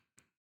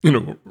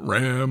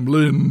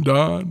Ramblin'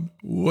 Don,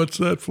 what's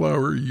that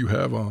flower you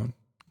have on?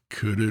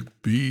 Could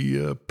it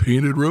be a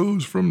painted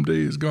rose from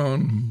days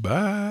gone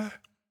by?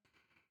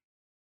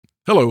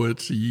 Hello,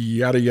 it's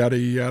Yada Yada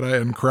Yada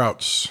and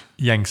Krauts.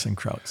 Yanks and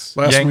Krauts.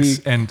 Last Yanks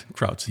week, and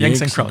Krauts. Yanks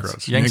and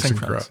Krauts. Yanks and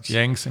Krauts.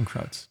 Yanks and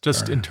Krauts.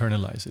 Just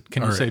internalize it.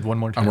 Can you say it one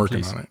more time, I'm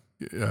working please? on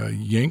it.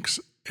 Yanks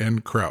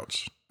and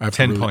Krauts.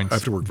 10 points. I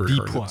have to work very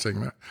hard at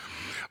saying that.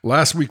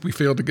 Last week, we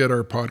failed to get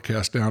our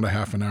podcast down to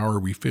half an hour.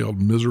 We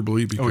failed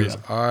miserably because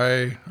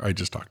I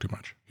just talked too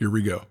much. Here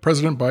we go.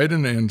 President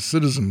Biden and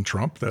Citizen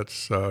Trump,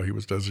 he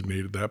was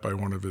designated that by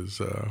one of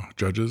his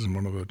judges in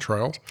one of the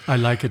trials. I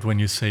like it when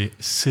you say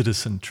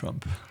Citizen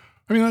Trump.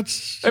 I mean,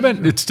 it's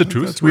the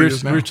truth.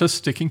 We're just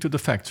sticking to the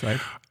facts,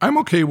 right? I'm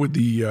okay with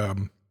the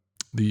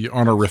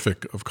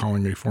honorific of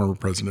calling a former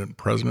president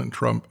President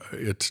Trump.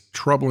 It's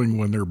troubling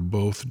when they're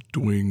both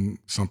doing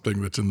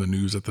something that's in the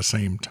news at the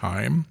same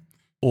time.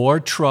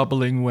 Or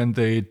troubling when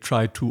they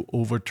try to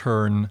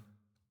overturn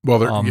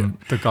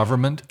the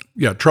government.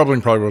 Yeah,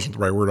 troubling probably wasn't the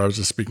right word. I was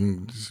just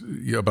speaking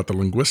about the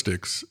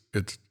linguistics.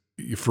 It's,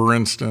 for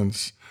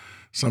instance,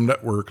 some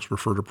networks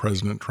refer to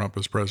President Trump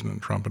as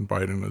President Trump and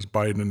Biden as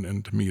Biden,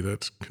 and to me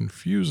that's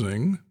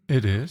confusing.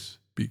 It is.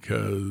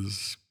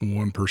 Because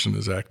one person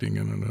is acting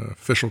in an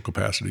official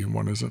capacity and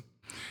one isn't.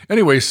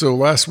 Anyway,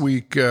 so a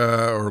few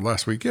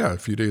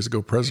days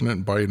ago,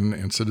 President Biden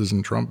and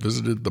Citizen Trump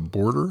visited the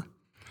border.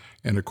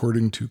 And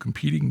according to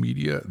competing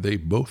media, they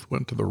both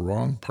went to the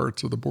wrong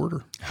parts of the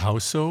border. How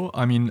so?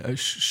 I mean,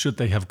 should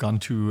they have gone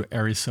to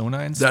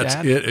Arizona instead?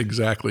 That's it,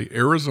 exactly.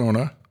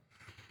 Arizona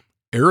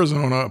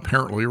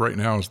apparently right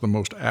now is the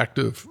most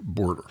active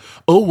border.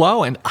 Oh,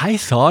 wow. And I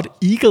thought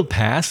Eagle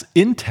Pass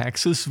in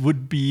Texas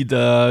would be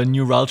the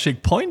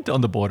neuralgic point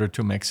on the border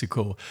to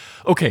Mexico.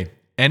 Okay.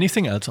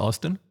 Anything else,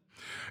 Austin?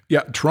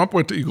 Yeah, Trump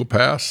went to Eagle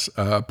Pass,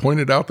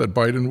 pointed out that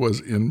Biden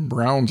was in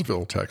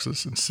Brownsville,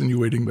 Texas,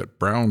 insinuating that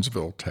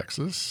Brownsville,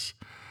 Texas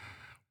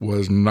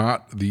was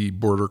not the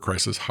border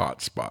crisis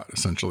hotspot.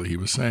 Essentially, he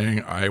was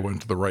saying, I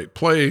went to the right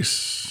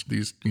place.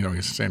 He's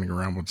standing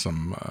around with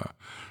some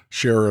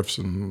sheriffs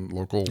and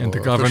local and the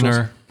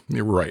governor.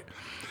 Yeah, right.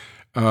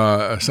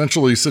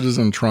 Essentially,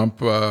 Citizen Trump,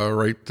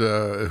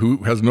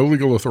 who has no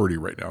legal authority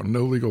right now,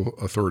 no legal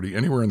authority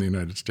anywhere in the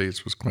United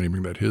States, was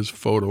claiming that his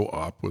photo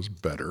op was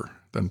better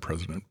than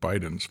President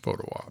Biden's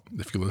photo op.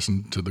 If you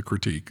listen to the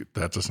critique,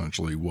 that's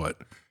essentially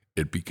what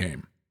it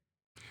became.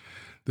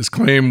 This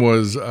claim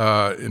was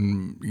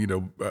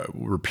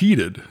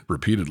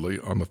repeatedly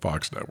on the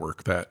Fox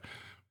network that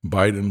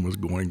Biden was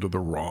going to the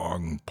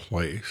wrong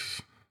place.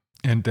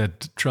 And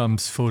that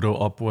Trump's photo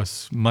op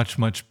was much,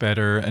 much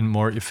better and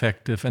more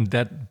effective. And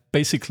that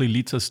basically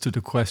leads us to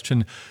the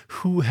question,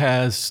 who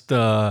has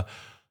the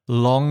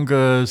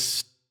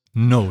longest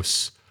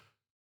nose?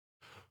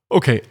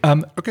 Okay.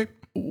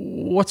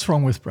 What's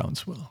wrong with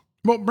Brownsville?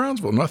 Well,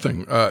 Brownsville,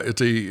 nothing.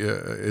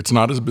 It's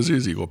not as busy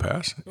as Eagle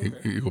Pass. Okay.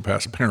 Eagle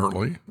Pass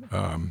apparently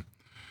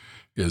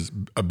is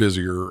a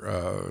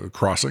busier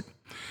crossing.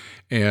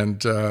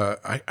 And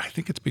I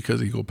think it's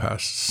because Eagle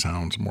Pass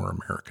sounds more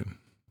American.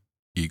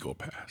 Eagle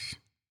Pass.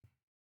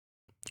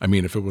 I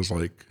mean, if it was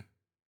like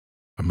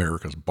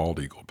America's Bald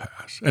Eagle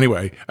Pass.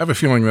 Anyway, I have a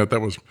feeling that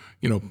was,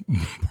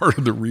 part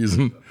of the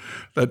reason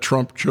that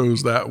Trump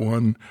chose that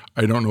one.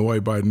 I don't know why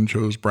Biden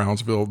chose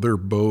Brownsville. They're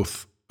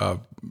both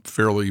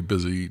fairly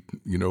busy,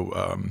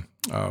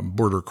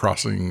 border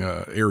crossing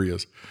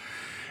areas.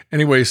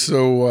 Anyway,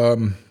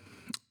 so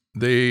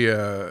they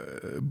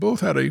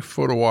both had a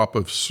photo op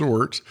of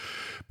sorts.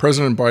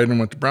 President Biden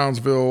went to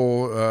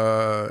Brownsville,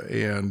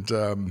 and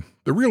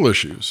the real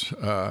issues.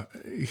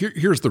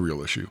 Here's the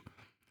real issue.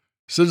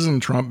 Citizen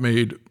Trump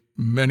made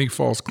many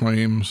false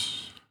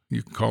claims.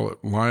 You can call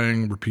it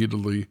lying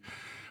repeatedly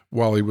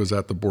while he was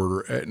at the border.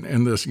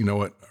 And this,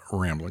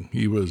 rambling.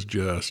 He was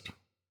just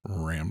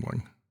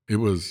rambling. It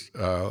was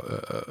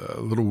a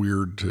little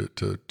weird to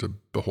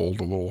behold,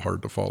 a little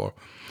hard to follow.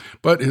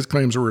 But his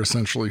claims were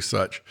essentially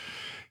such.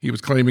 He was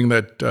claiming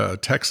that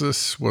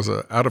Texas was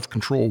an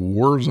out-of-control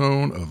war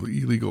zone of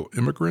illegal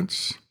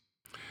immigrants.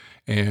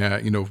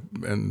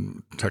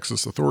 And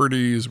Texas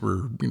authorities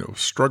were,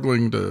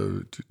 struggling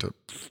to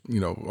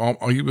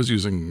he was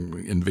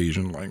using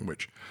invasion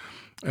language.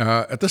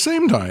 At the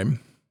same time,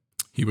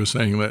 he was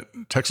saying that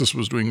Texas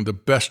was doing the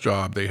best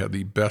job. They had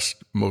the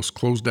best, most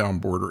closed down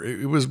border.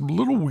 It was a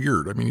little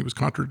weird. I mean, he was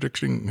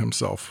contradicting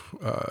himself.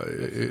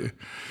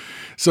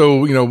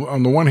 So,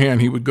 on the one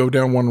hand, he would go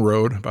down one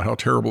road about how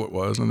terrible it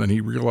was, and then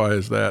he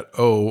realized that,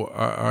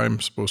 I'm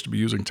supposed to be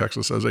using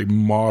Texas as a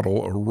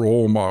model, a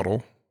role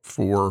model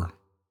for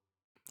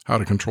how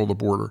to control the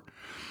border.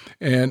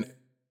 And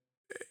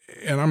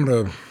I'm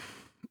going to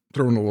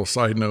throw in a little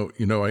side note.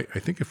 I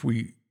think if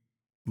we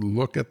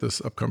look at this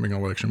upcoming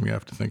election, we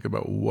have to think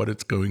about what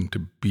it's going to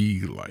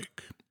be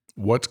like,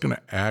 what's going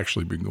to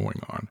actually be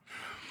going on.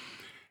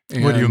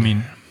 And, what do you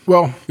mean?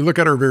 Well, you look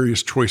at our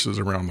various choices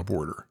around the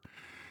border.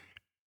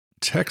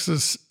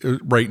 Texas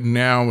right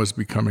now is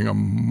becoming a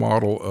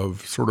model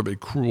of sort of a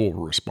cruel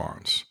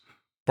response.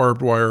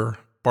 Barbed wire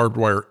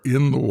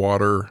in the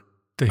water.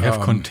 They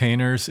have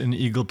containers in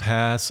Eagle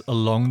Pass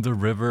along the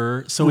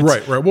river. So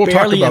it's right. We'll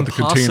talk about the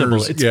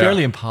containers. It's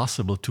barely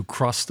impossible to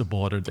cross the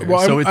border there.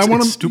 Well, so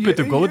it's stupid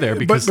to go there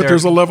because but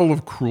there's a level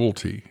of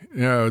cruelty.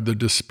 The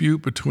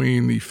dispute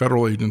between the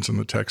federal agents and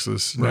the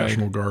Texas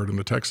National Guard and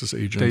the Texas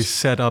agents. They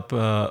set up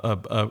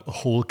a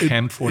whole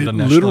camp for the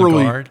National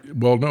Guard.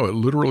 Well, no, it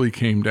literally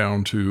came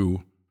down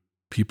to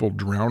people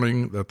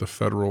drowning that the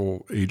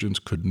federal agents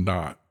could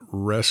not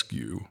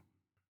rescue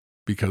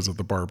because of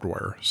the barbed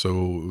wire.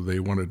 So they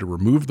wanted to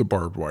remove the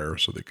barbed wire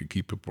so they could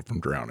keep people from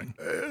drowning.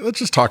 Let's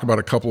just talk about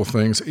a couple of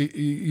things.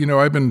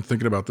 I've been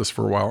thinking about this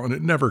for a while, and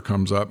it never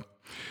comes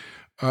up.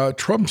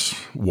 Trump's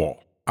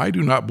wall. I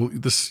do not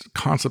believe this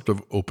concept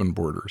of open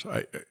borders.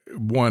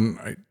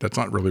 That's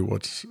not really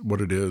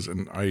what it is,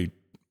 and I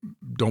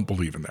don't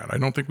believe in that. I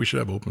don't think we should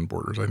have open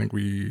borders. I think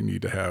we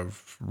need to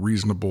have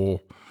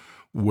reasonable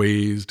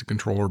ways to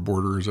control our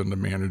borders and to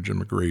manage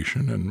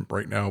immigration. And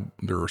right now,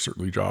 there are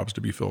certainly jobs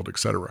to be filled, et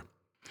cetera.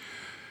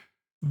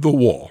 The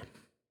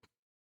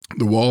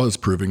wall is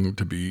proving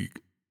to be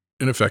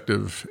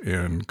ineffective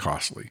and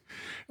costly.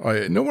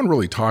 No one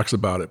really talks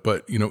about it,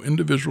 but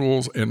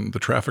individuals and the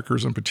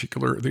traffickers in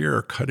particular, they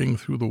are cutting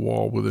through the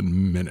wall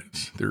within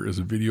minutes. There is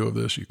a video of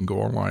this. You can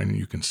go online and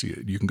you can see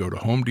it. You can go to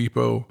Home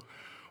Depot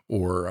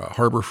or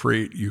Harbor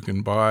Freight. You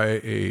can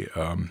buy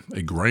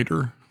a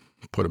grinder,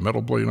 put a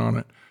metal blade on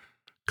it,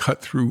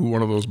 cut through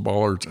one of those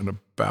bollards in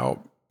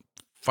about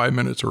 5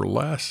 minutes or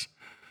less.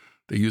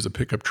 They use a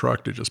pickup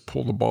truck to just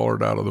pull the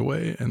bollard out of the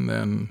way, and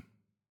then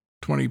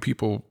 20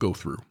 people go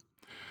through.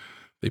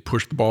 They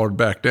push the bollard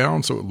back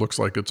down so it looks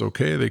like it's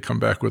okay. They come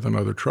back with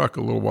another truck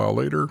a little while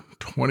later.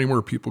 20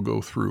 more people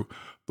go through.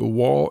 The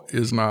wall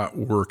is not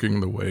working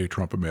the way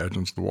Trump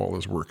imagines the wall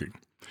is working.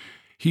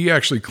 He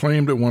actually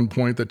claimed at one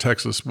point that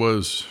Texas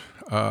was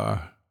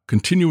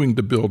continuing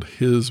to build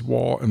his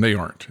wall, and they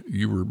aren't.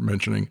 You were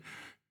mentioning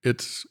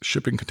it's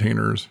shipping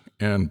containers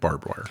and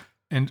barbed wire.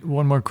 And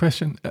one more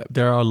question.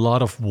 There are a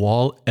lot of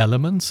wall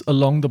elements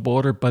along the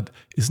border, but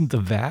isn't the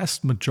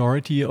vast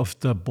majority of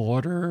the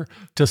border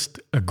just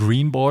a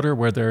green border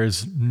where there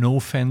is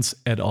no fence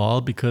at all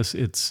because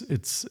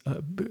it's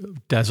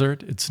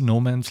desert, it's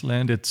no man's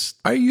land?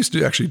 I used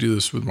to actually do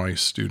this with my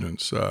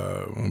students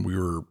when we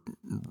were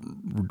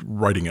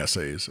writing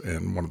essays,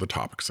 and one of the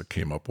topics that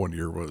came up one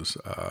year was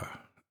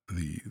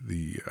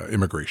the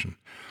immigration.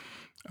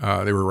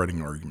 They were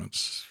writing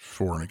arguments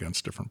for and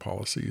against different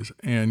policies.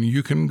 And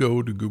you can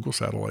go to Google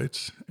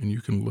Satellites and you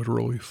can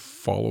literally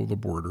follow the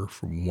border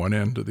from one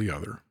end to the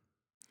other.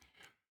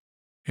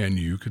 And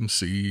you can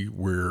see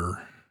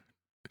where.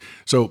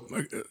 So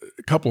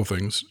a couple of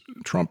things.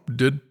 Trump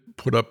did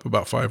put up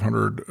about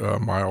 500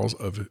 miles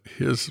of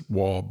his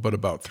wall, but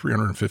about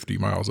 350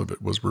 miles of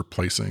it was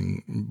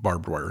replacing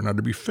barbed wire. Now,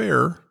 to be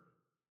fair,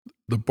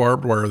 the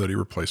barbed wire that he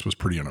replaced was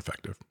pretty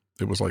ineffective.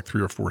 It was like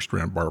 3 or 4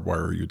 strand barbed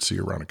wire you'd see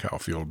around a cow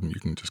field, and you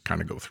can just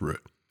kind of go through it.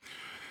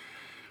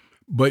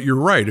 But you're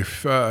right.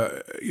 If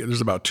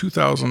there's about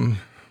 2,000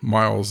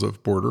 miles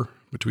of border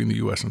between the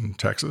U.S. and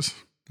Texas.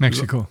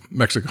 Mexico.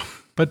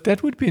 But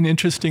that would be an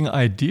interesting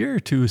idea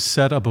to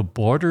set up a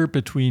border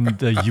between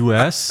the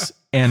U.S.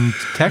 and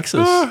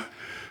Texas.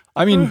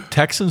 I mean,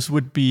 Texans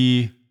would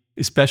be,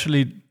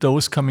 especially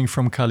those coming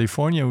from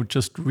California who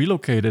just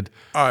relocated,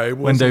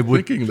 when they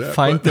would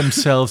find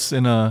themselves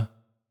in a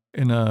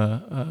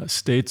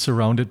state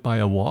surrounded by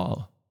a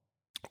wall.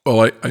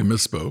 Well, I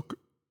misspoke,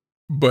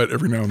 but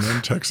every now and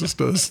then Texas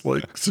does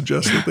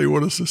suggest that they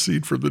want to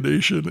secede from the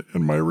nation,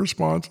 and my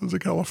response as a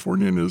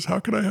Californian is, how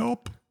can I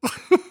help?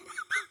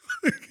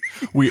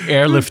 We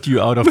airlift you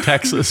out of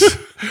Texas.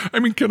 I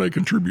mean, can I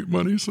contribute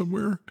money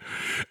somewhere?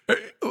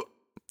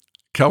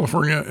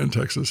 California and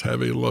Texas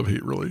have a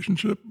love-hate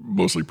relationship,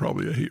 mostly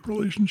probably a hate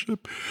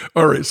relationship.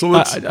 All right, so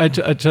let's... I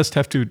just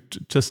have to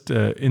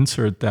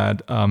insert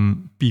that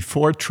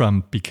before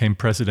Trump became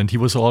president, he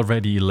was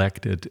already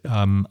elected.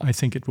 I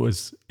think it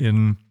was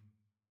in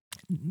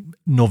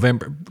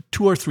November,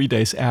 2 or 3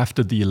 days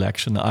after the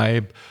election,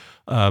 I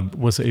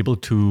was able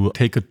to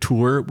take a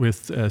tour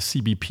with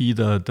CBP,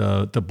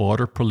 the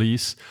border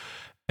police,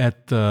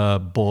 at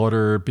the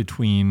border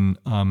between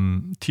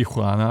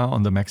Tijuana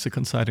on the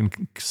Mexican side in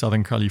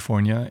Southern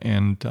California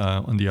and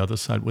on the other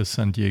side was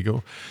San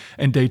Diego.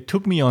 And they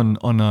took me on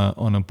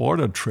a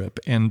border trip.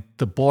 And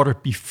the border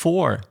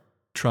before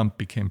Trump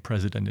became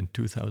president in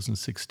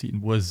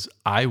 2016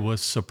 I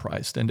was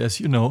surprised. And as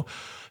you know,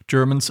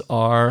 Germans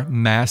are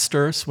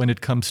masters when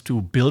it comes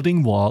to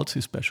building walls,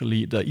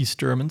 especially the East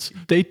Germans.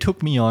 They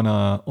took me on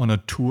a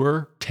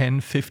tour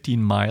 10,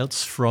 15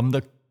 miles from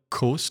the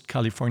coast,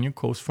 California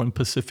coast, from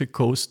Pacific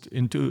coast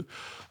into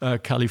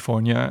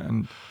California.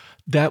 And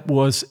that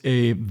was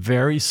a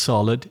very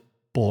solid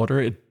border.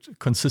 It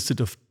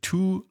consisted of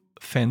 2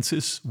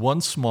 fences,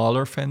 one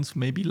smaller fence,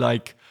 maybe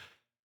like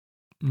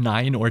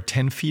 9 or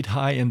 10 feet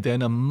high, and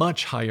then a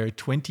much higher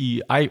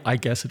 20, I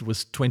guess it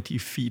was 20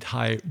 feet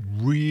high,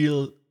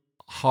 real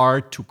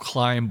hard to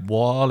climb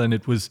wall. And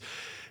it was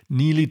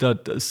nearly, the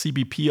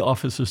CBP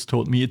officers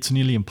told me it's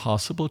nearly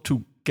impossible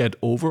to get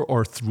over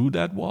or through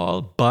that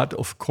wall. But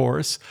of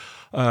course,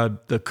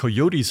 The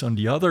coyotes on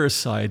the other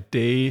side,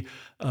 they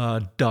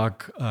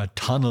dug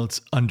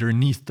tunnels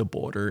underneath the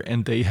border,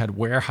 and they had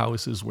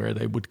warehouses where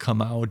they would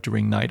come out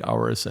during night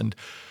hours and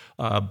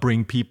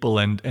bring people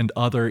and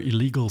other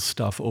illegal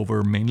stuff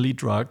over, mainly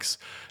drugs.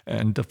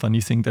 And the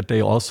funny thing that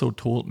they also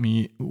told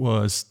me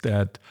was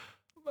that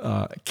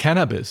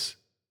cannabis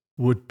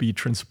would be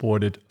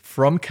transported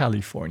from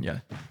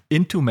California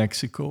into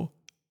Mexico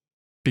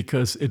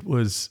because it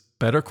was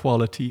better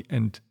quality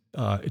and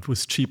it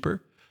was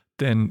cheaper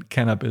than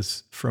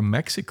cannabis from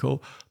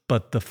Mexico.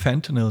 But the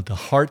fentanyl, the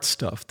hard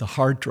stuff, the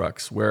hard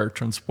drugs were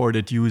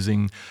transported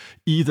using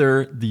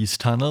either these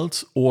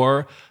tunnels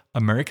or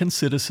American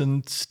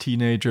citizens,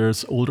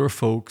 teenagers, older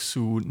folks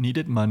who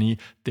needed money.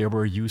 They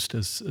were used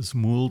as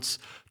mules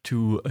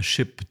to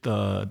ship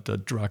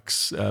the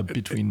drugs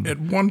between. At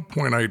one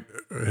point, I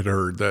had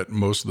heard that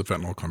most of the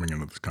fentanyl coming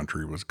into this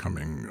country was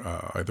coming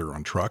either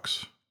on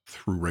trucks,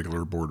 through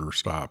regular border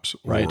stops,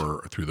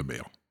 or through the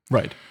mail.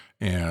 Right.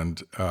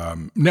 And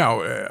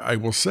now I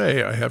will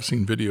say I have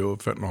seen video of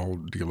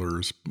fentanyl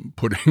dealers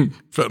putting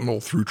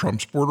fentanyl through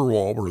Trump's border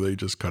wall where they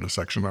just cut a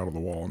section out of the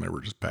wall and they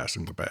were just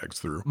passing the bags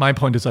through. My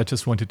point is I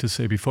just wanted to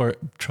say before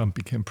Trump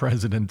became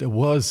president, there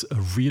was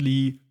a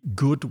really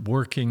good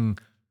working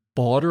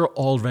border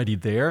already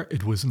there.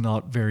 It was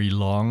not very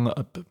long,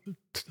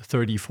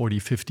 30, 40,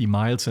 50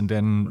 miles, and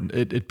then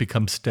it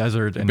becomes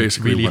desert, and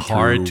basically it's really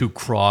hard to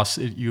cross.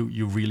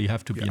 You really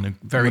have to be in a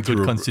very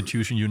good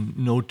constitution. You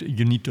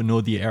need to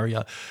know the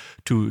area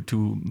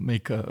to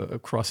make a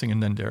crossing,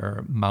 and then there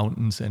are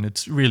mountains, and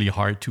it's really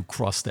hard to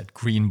cross that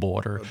green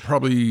border.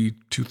 Probably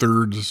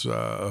 2/3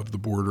 of the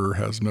border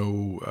has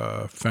no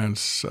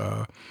fence.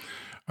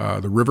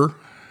 The river,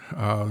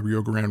 the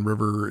Rio Grande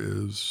River,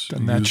 is used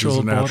as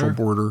a natural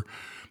border.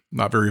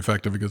 Not very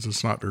effective because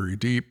it's not very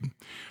deep.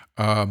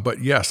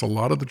 But yes, a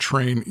lot of the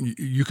terrain,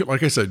 you can,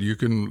 like I said, you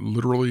can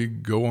literally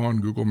go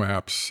on Google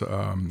Maps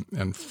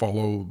and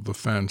follow the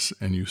fence,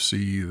 and you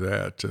see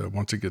that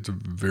once it gets a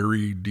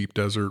very deep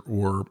desert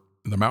or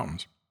the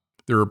mountains,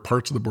 there are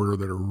parts of the border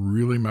that are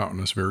really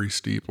mountainous, very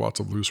steep, lots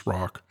of loose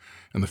rock,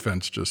 and the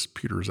fence just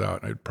peters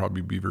out. It'd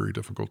probably be very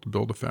difficult to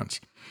build a fence.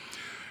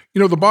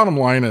 The bottom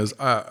line is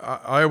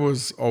I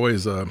was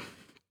always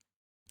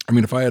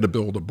if I had to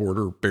build a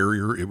border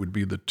barrier, it would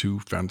be the two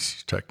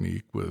fence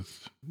technique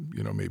with,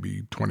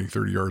 maybe 20,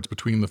 30 yards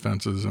between the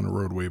fences and a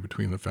roadway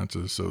between the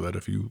fences so that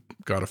if you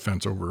got a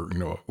fence over,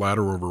 a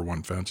ladder over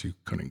one fence, you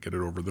couldn't get it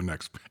over the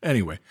next.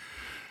 Anyway,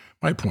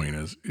 my point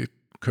is it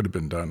could have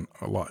been done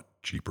a lot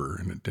cheaper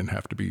and it didn't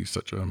have to be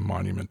such a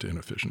monument to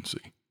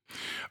inefficiency.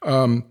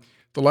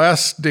 The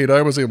last date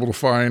I was able to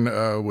find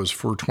was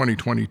for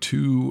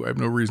 2022. I have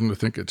no reason to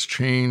think it's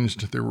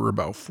changed. There were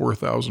about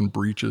 4,000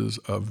 breaches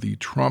of the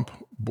Trump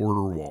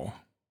border wall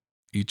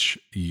each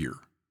year.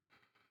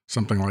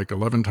 Something like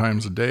 11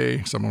 times a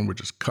day, someone would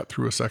just cut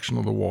through a section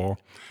of the wall.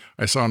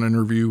 I saw an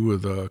interview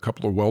with a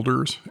couple of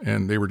welders,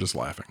 and they were just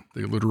laughing.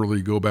 They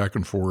literally go back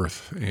and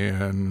forth,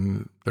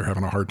 and they're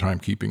having a hard time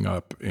keeping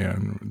up,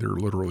 and they're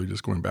literally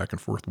just going back and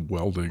forth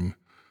welding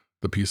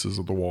the pieces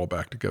of the wall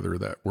back together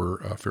that were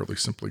fairly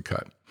simply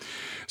cut.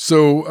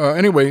 So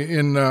anyway,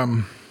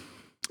 in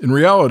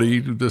reality,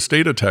 the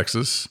state of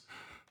Texas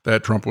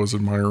that Trump was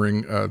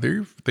admiring,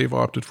 they've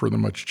opted for the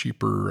much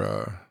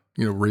cheaper,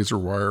 razor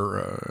wire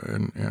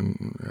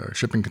and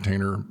shipping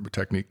container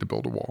technique to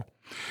build a wall.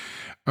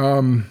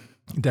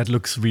 That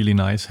looks really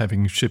nice,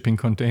 having shipping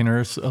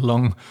containers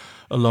along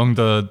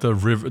the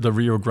river, the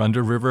Rio Grande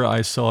River.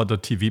 I saw the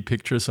TV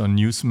pictures on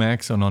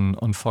Newsmax and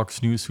on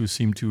Fox News, who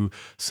seem to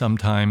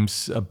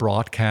sometimes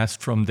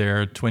broadcast from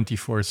there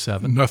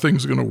 24/7.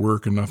 Nothing's going to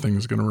work and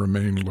nothing's going to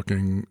remain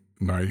looking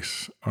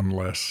nice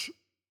unless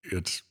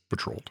it's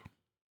patrolled.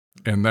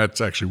 And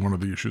that's actually one of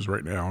the issues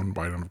right now. And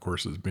Biden, of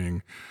course, is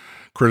being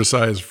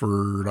criticized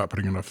for not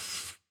putting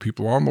enough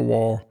people on the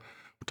wall.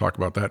 We'll talk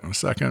about that in a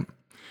second.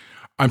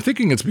 I'm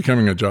thinking it's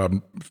becoming a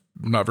job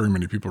not very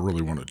many people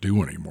really want to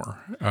do anymore.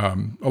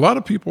 A lot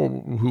of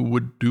people who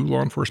would do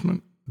law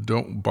enforcement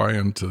don't buy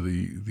into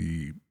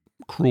the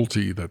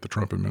cruelty that the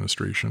Trump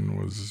administration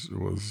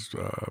was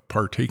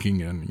partaking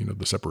in,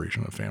 the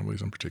separation of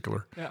families in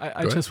particular.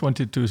 I just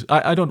wanted to,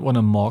 I don't want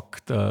to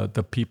mock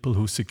the people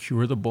who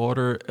secure the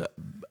border.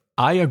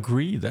 I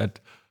agree that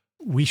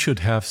we should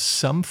have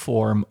some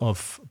form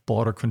of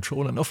border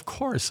control. And of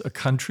course, a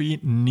country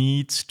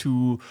needs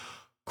to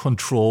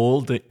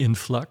control the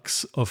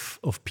influx of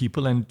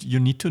people, and you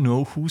need to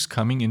know who's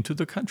coming into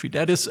the country.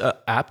 That is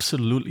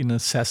absolutely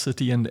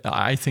necessity, and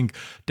I think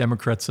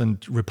Democrats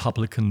and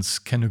Republicans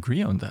can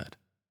agree on that.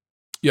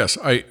 Yes,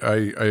 I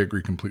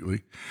agree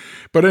completely.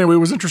 But anyway, it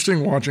was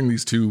interesting watching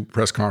these two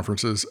press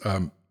conferences.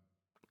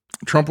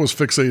 Trump was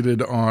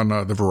fixated on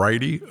the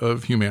variety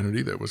of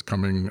humanity that was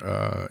coming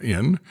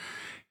in.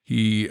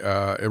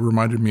 It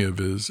reminded me of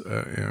his,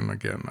 and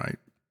again,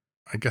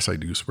 I guess I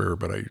do swear,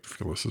 but I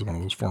feel this is one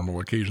of those formal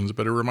occasions,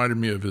 but it reminded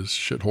me of his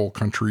shithole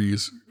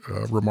countries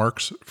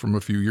remarks from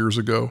a few years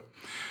ago.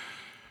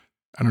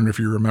 I don't know if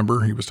you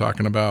remember, he was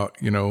talking about,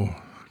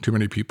 too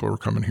many people were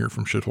coming here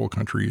from shithole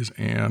countries,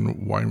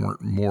 and why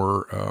weren't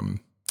more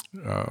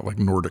like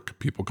Nordic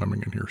people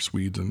coming in here,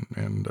 Swedes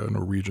and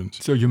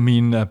Norwegians. So you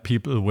mean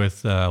people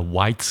with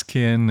white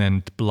skin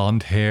and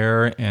blonde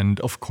hair, and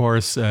of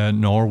course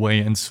Norway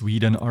and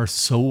Sweden are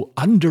so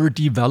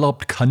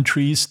underdeveloped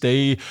countries.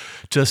 They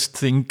just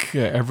think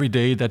every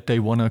day that they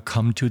want to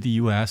come to the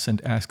US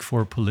and ask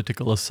for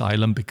political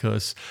asylum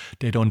because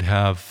they don't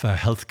have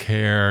health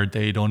care,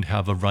 they don't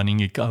have a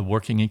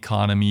working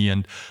economy,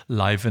 and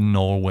life in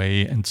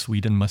Norway and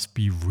Sweden must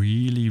be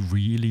really,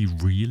 really,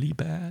 really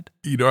bad.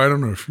 I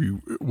don't know if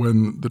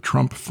when the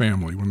Trump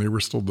family, when they were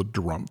still the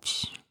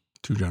Drumps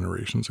 2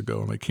 generations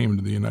ago, and they came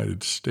to the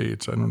United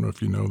States, I don't know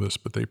if you know this,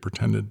 but they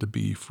pretended to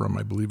be from,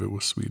 I believe it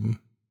was Sweden.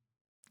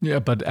 Yeah,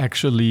 but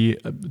actually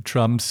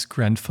Trump's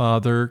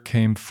grandfather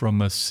came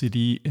from a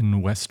city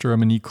in West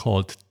Germany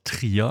called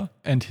Trier,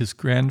 and his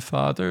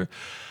grandfather,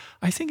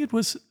 I think it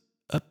was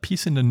a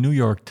piece in the New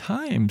York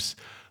Times,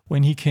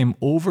 when he came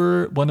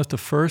over, one of the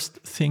first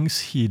things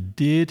he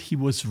did, he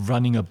was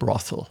running a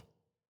brothel.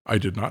 I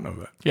did not know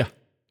that. Yeah.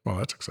 Well,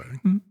 that's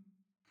exciting. Mm-hmm.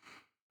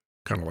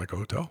 Kind of like a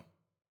hotel.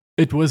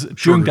 It was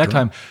during that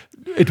time.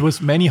 It was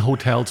many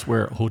hotels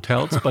were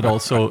hotels, but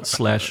also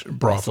 /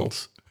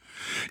 brothels.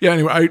 Yeah.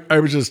 Anyway,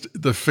 I was just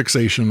the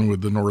fixation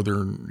with the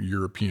Northern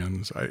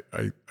Europeans.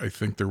 I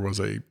think there was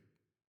a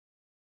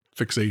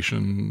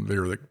fixation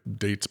there that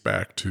dates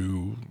back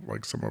to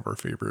like some of our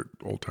favorite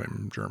old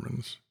time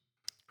Germans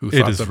who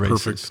thought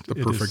the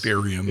perfect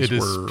Aryans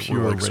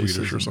were like racism.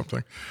 Swedish or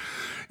something.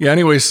 Yeah,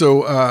 anyway,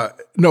 so,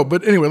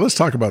 but anyway, let's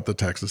talk about the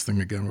Texas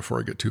thing again before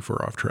I get too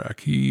far off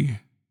track. He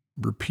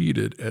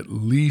repeated at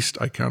least,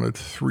 I counted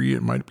 3,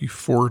 it might be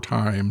 4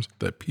 times,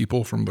 that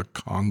people from the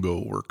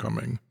Congo were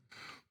coming.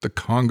 The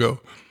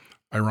Congo.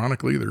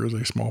 Ironically, there is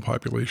a small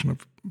population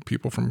of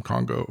people from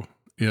Congo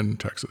in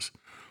Texas.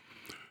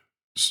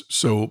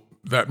 So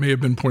that may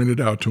have been pointed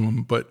out to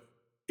him, but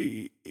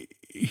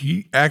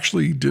he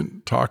actually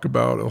didn't talk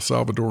about El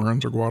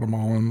Salvadorans or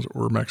Guatemalans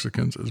or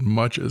Mexicans as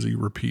much as he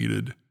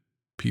repeated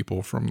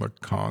people from the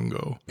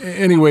Congo.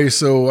 Anyway,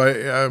 so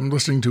I'm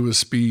listening to his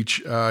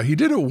speech. He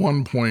did at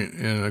one point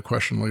in a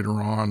question later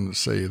on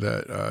say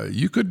that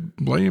you could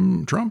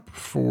blame Trump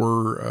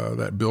for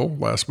that bill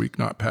last week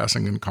not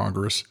passing in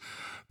Congress,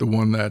 the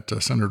one that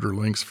Senator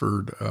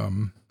Lankford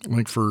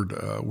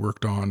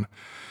worked on.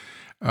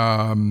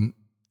 And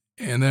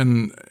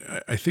then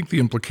I think the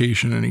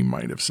implication, and he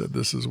might have said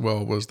this as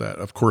well, was that,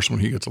 of course, when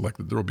he gets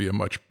elected, there will be a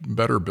much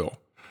better bill.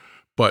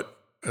 But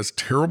as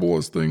terrible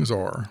as things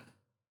are,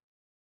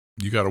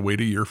 you got to wait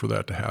a year for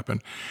that to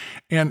happen.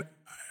 And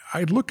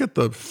I look at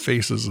the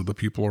faces of the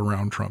people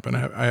around Trump, and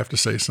I have to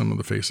say some of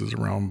the faces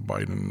around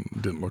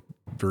Biden didn't look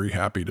very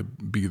happy to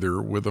be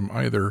there with him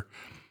either.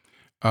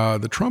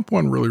 The Trump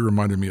one really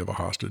reminded me of a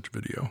hostage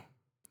video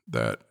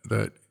that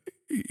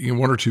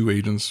one or 2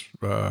 agents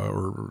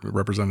or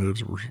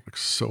representatives were like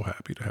so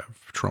happy to have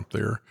Trump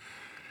there.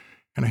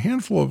 And a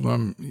handful of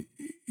them,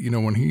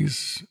 when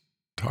he's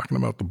talking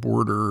about the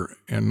border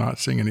and not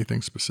saying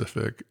anything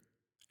specific,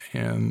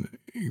 and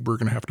we're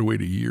going to have to wait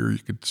a year, you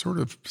could sort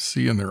of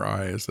see in their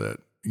eyes that,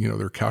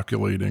 they're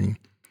calculating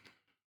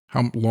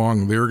how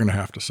long they're going to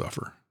have to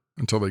suffer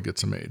until they get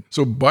some aid.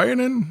 So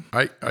Biden,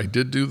 I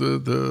did do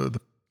the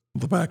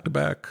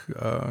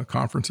back-to-back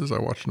conferences. I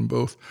watched them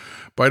both.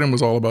 Biden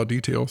was all about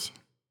details.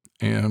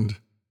 And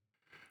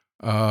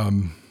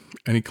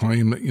he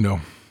claimed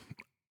that,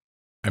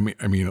 I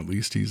mean, at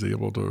least he's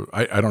able to,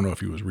 I don't know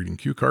if he was reading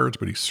cue cards,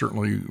 but he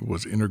certainly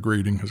was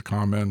integrating his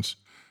comments,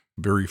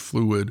 very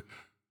fluid,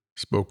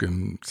 spoke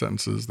in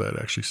sentences that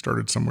actually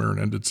started somewhere and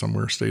ended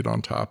somewhere, stayed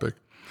on topic.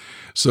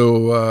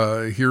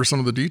 So here are some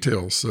of the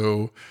details.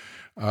 So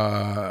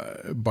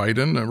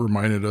Biden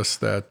reminded us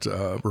that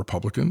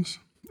Republicans,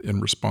 in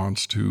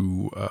response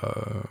to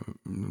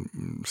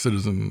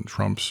Citizen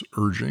Trump's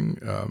urging,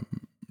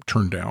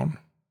 turned down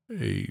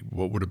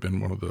what would have been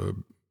one of the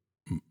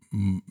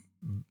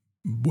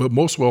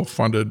most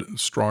well-funded,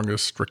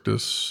 strongest,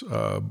 strictest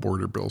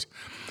border bills.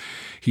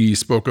 He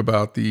spoke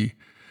about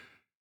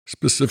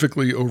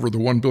specifically over the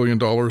 $1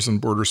 billion in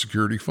border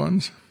security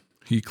funds.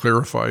 He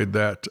clarified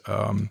that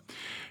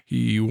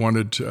he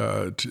wanted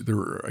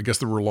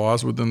there were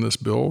laws within this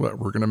bill that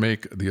were going to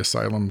make the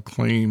asylum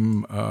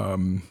claim,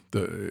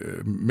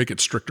 make it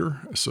stricter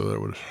so that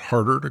it was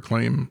harder to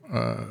claim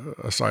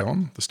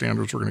asylum. The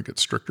standards were going to get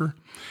stricter.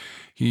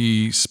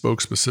 He spoke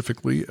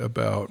specifically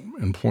about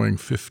employing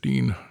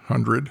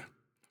 1,500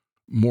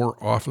 more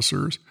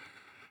officers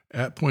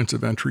at points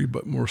of entry,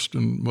 but most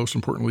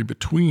importantly,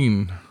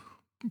 between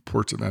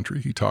ports of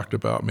entry. He talked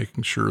about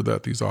making sure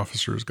that these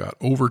officers got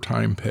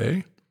overtime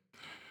pay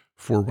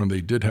for when they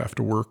did have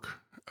to work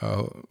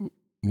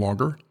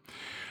longer.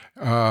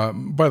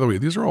 By the way,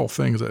 these are all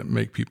things that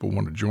make people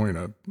want to join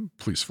a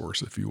police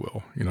force, if you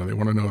will. They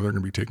want to know they're going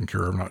to be taken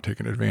care of, not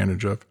taken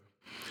advantage of.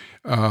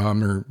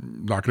 They're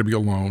not going to be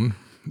alone.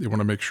 They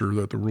want to make sure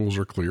that the rules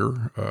are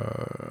clear.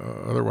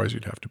 Otherwise,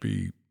 you'd have to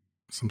be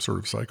some sort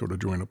of psycho to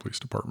join a police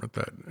department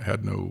that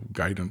had no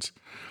guidance.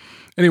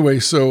 Anyway,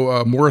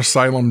 so more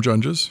asylum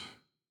judges,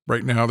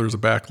 Right now, there's a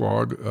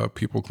backlog of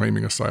people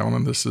claiming asylum,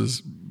 and this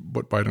is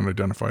what Biden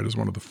identified as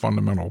one of the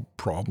fundamental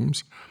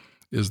problems,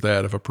 is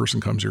that if a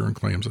person comes here and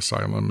claims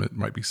asylum, it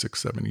might be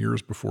 6-7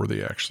 years before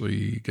they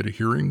actually get a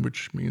hearing,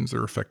 which means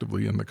they're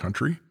effectively in the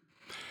country.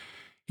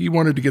 He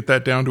wanted to get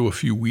that down to a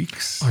few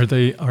weeks. Are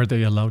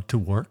they allowed to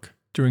work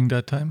during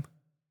that time?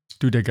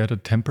 Do they get a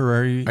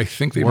temporary I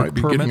think they work might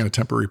be permit? getting a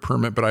temporary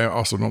permit, but I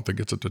also don't think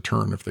it's a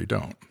deterrent if they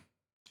don't.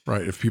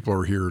 Right? If people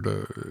are here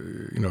to,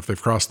 if they've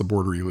crossed the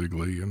border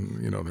illegally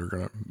and, they're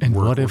going to And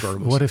work what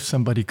regardless. if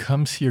somebody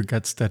comes here,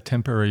 gets that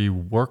temporary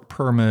work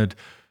permit,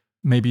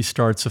 maybe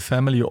starts a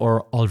family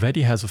or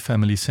already has a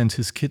family, sends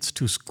his kids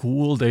to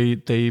school,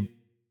 they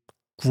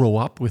grow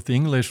up with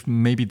English,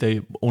 maybe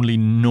they only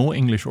know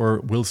English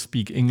or will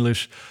speak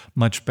English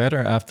much better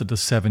after the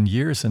 7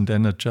 years, and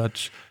then a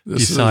judge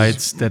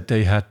decides that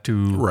they had to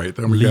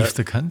leave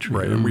the country.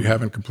 Right, and we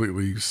haven't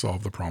completely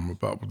solved the problem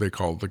about what they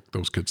call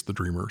those kids the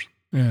dreamers.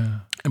 Yeah.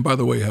 And by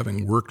the way,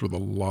 having worked with a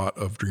lot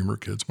of dreamer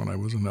kids when I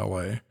was in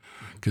LA,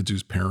 kids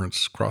whose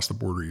parents crossed the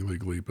border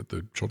illegally, but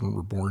the children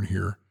were born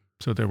here.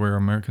 So they were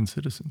American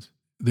citizens.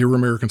 They were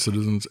American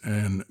citizens,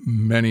 and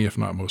many, if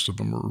not most of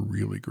them, were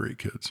really great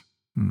kids.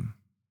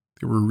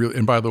 They were really,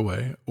 and by the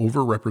way,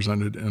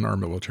 overrepresented in our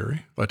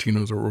military.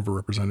 Latinos are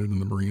overrepresented in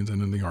the Marines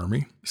and in the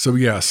Army. So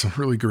yeah, some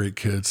really great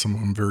kids, some of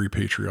them very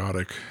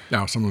patriotic.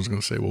 Now someone's going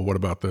to say, well, what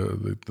about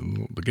the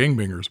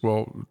gangbangers?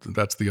 Well,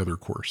 that's the other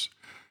course.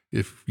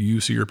 If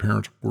you see your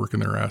parents working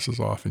their asses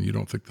off and you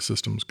don't think the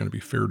system's going to be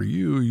fair to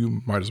you,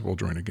 you might as well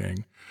join a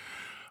gang.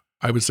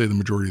 I would say the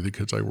majority of the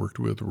kids I worked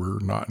with were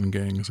not in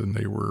gangs, and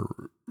they were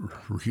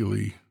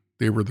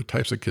the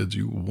types of kids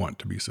you want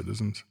to be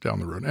citizens down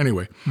the road.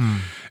 Anyway,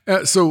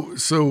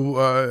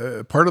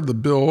 so part of the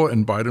bill,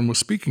 and Biden was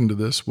speaking to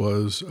this,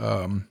 was,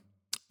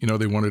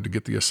 they wanted to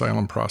get the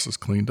asylum process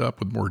cleaned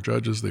up with more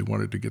judges. They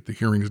wanted to get the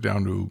hearings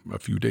down to a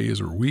few days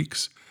or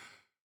weeks,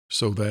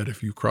 so that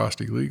if you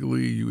crossed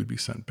illegally, you would be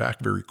sent back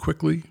very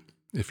quickly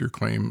if your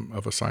claim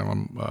of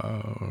asylum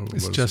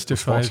was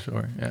justified.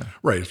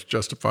 Right, it's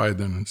justified,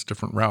 then it's a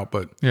different route.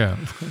 But yeah,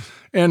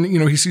 and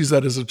he sees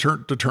that as a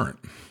deterrent.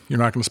 You're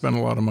not going to spend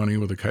a lot of money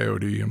with a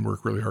coyote and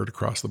work really hard to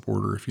cross the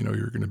border if you know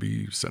you're going to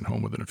be sent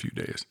home within a few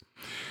days.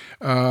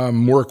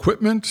 More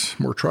equipment,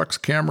 more trucks,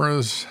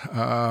 cameras,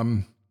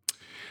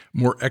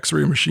 more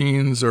X-ray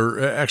machines,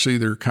 or actually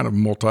they're kind of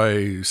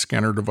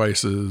multi-scanner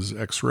devices,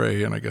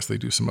 X-ray, and I guess they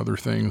do some other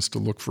things to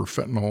look for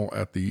fentanyl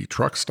at the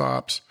truck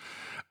stops.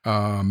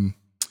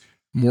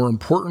 More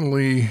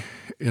importantly,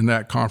 in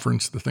that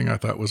conference, the thing I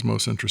thought was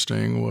most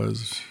interesting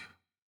was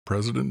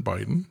President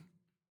Biden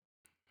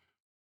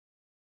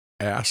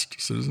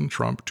asked Citizen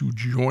Trump to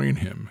join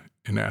him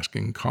in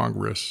asking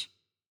Congress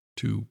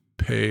to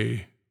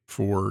pay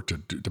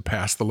to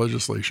pass the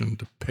legislation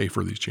to pay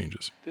for these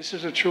changes. This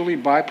is a truly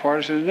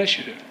bipartisan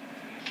initiative.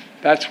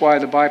 That's why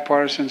the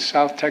bipartisan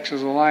South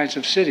Texas Alliance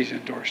of Cities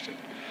endorsed it.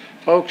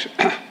 Folks,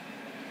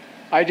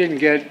 I didn't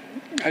get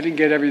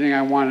everything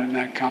I wanted in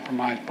that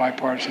compromise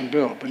bipartisan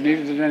bill, but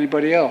neither did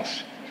anybody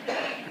else.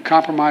 A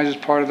compromise is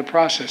part of the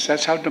process.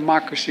 That's how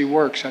democracy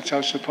works. That's how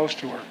it's supposed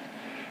to work.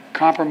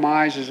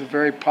 Compromise is a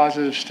very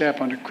positive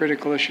step on a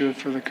critical issue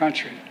for the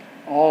country,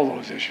 all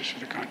those issues for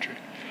the country.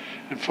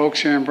 And folks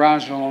here in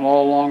Brownsville and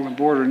all along the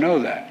border know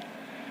that.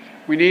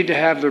 We need to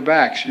have their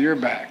backs, your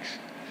backs.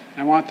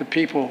 I want the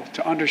people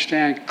to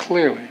understand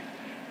clearly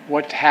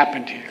what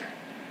happened here.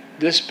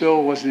 This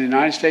bill was in the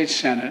United States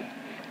Senate.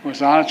 It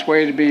was on its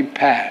way to being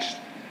passed.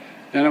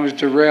 Then it was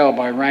derailed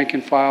by rank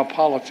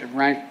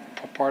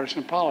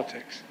partisan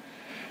politics.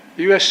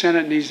 The U.S.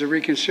 Senate needs to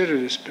reconsider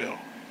this bill.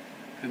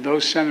 And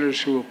those senators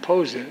who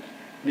oppose it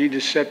need to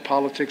set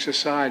politics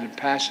aside and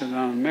pass it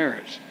on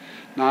merits,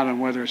 not on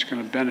whether it's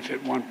going to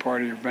benefit one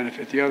party or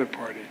benefit the other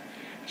party.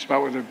 It's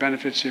about whether it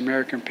benefits the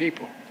American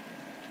people.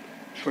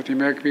 It's what the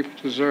American people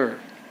deserve.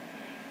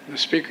 The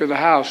Speaker of the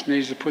House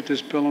needs to put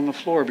this bill on the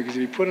floor, because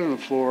if he put it on the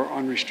floor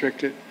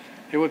unrestricted,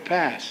 it would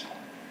pass.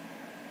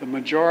 The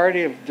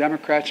majority of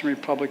Democrats and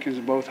Republicans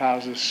in both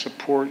houses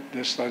support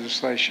this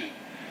legislation,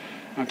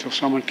 until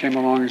someone came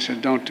along and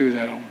said, don't do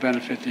that, it'll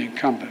benefit the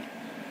incumbent.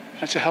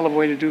 That's a hell of a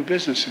way to do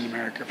business in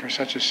America for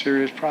such a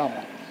serious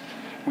problem.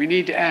 We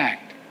need to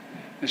act.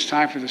 It's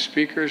time for the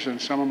speakers and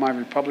some of my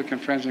Republican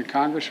friends in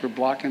Congress who are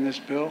blocking this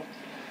bill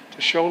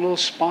to show a little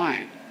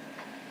spine.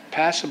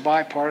 Pass a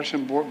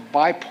bipartisan,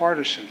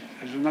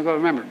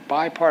 remember,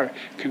 bipartisan.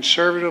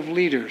 Conservative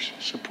leaders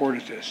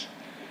supported this.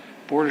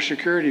 Border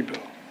security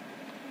bill.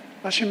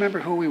 Let's remember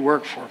who we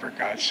work for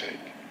God's sake.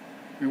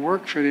 We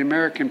work for the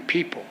American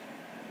people.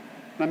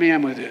 Let me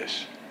end with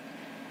this.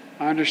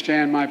 I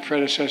understand my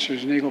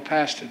predecessor's in Eagle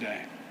Pass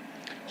today.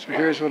 So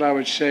here's what I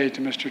would say to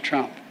Mr.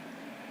 Trump.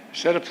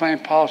 Instead of playing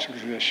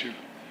politics with this issue,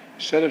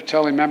 instead of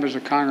telling members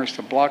of Congress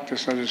to block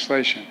this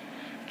legislation,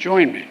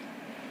 join me,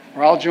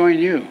 or I'll join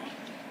you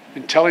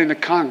in telling the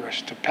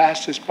Congress to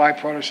pass this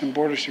bipartisan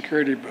border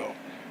security bill.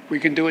 We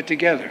can do it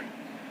together.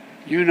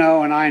 You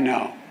know and I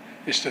know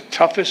it's the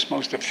toughest,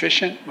 most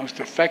efficient, most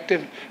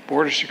effective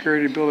border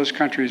security bill this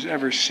country has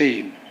ever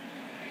seen.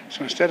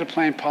 So instead of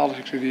playing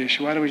politics with the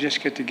issue, why don't we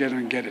just get together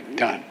and get it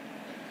done?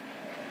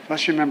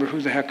 Let's remember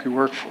who the heck we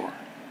work for.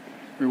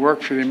 We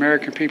work for the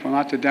American people,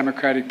 not the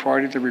Democratic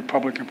Party, the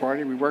Republican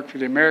Party. We work for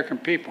the American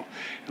people.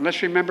 And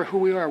let's remember who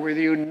we are. We're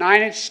the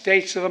United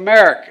States of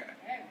America.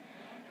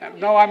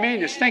 No, I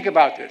mean this. Think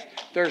about this.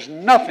 There's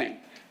nothing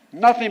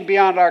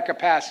beyond our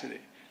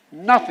capacity.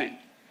 Nothing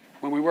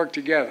when we work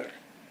together.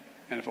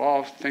 And if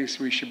all things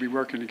we should be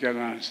working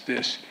together on is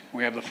this,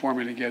 we have the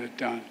formula to get it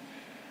done.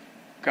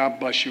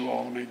 God bless you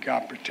all, and may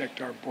God protect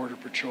our Border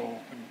Patrol,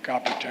 and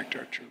God protect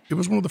our troops. It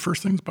was one of the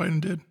first things Biden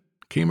did.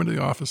 Came into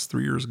the office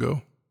 3 years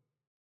ago.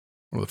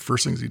 One of the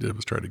first things he did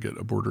was try to get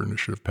a border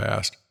initiative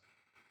passed.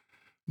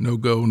 No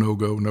go, no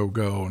go, no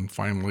go. And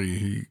finally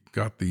he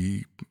got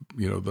the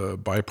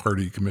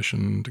bi-party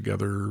commission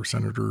together,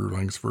 Senator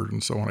Langsford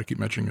and so on. I keep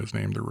mentioning his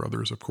name. There were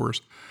others, of course.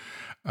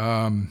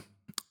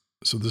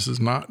 So this has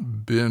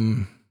not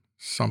been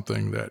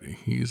something that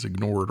he's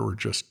ignored or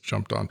just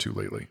jumped onto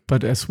lately.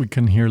 But as we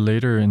can hear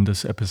later in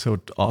this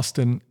episode,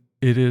 Austin,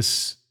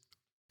 it's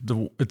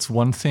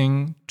one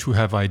thing to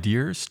have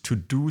ideas, to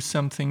do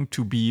something,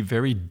 to be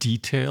very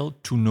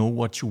detailed, to know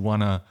what you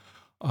want to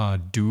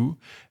do.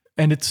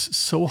 And it's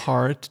so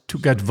hard to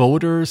get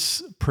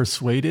voters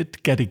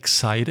persuaded, get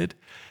excited.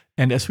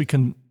 And as we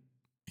can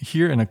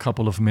hear in a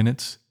couple of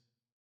minutes,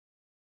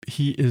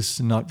 he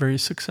is not very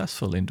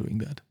successful in doing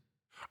that.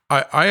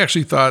 I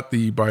actually thought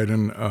the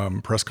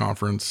Biden press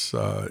conference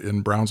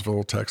in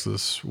Brownsville,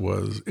 Texas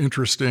was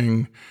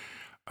interesting.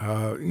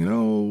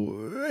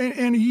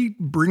 And he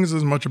brings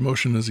as much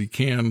emotion as he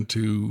can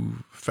to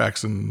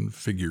facts and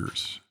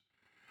figures.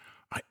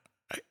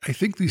 I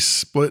think the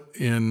split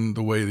in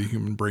the way the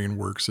human brain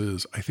works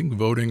is, I think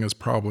voting is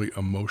probably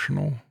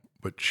emotional,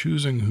 but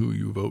choosing who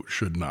you vote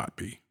should not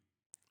be.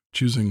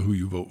 Choosing who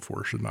you vote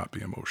for should not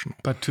be emotional.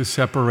 But to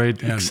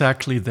separate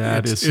exactly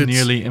that is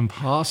nearly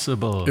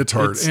impossible. It's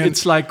hard.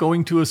 It's like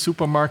going to a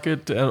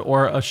supermarket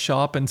or a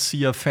shop and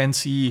see a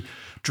fancy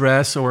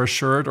dress or a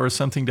shirt or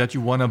something that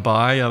you want to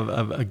buy,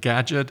 a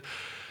gadget.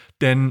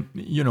 Then,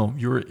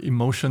 your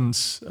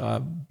emotions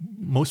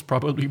most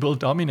probably will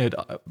dominate,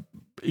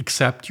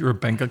 except your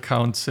bank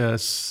account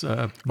says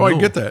no. I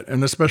get that.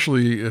 And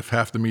especially if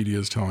half the media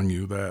is telling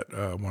you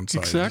that one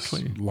side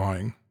is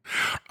lying.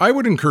 I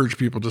would encourage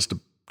people just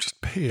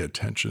pay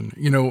attention.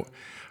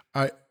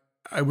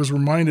 I was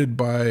reminded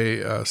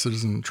by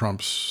Citizen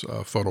Trump's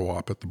photo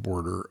op at the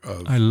border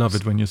of... I love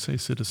it when you say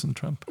Citizen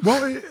Trump.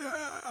 Well,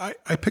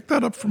 I picked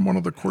that up from one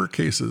of the court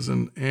cases.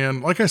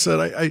 And like I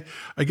said,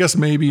 I guess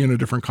maybe in a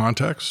different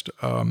context,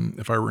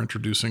 if I were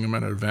introducing him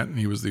at an event and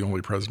he was the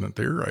only president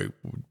there, I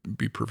would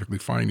be perfectly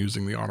fine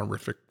using the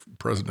honorific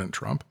President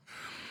Trump.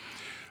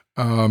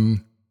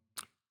 But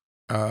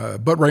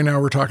right now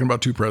we're talking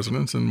about two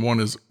presidents, and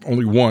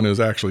only one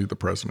is actually the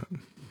president.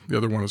 The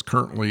other one is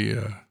currently,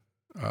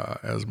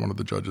 as one of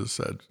the judges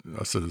said,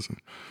 a citizen.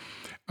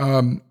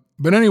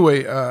 But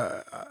anyway,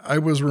 I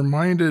was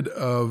reminded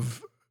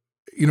of,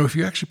 if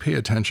you actually pay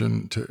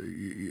attention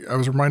to, I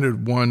was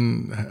reminded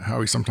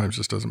how he sometimes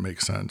just doesn't make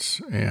sense,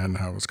 and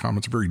how his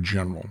comments are very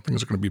general.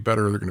 Things are going to be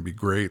better. They're going to be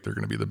great. They're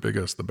going to be the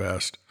biggest, the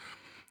best.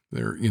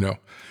 And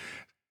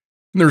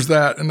there's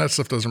that, and that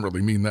stuff doesn't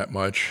really mean that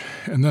much.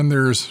 And then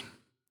there's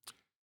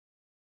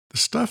the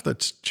stuff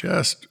that's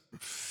just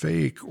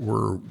fake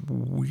or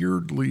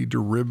weirdly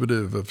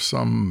derivative of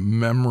some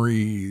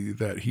memory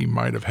that he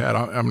might have had.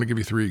 I'm going to give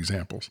you 3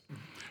 examples.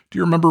 Do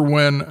you remember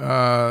when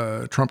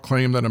Trump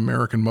claimed that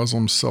American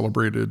Muslims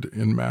celebrated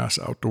in mass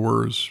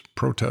outdoors,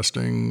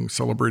 protesting,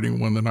 celebrating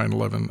when the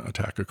 9/11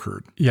 attack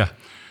occurred? Yeah,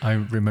 I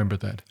remember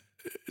that.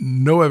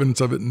 No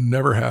evidence of it,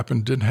 never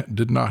happened,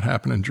 did not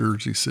happen in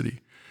Jersey City.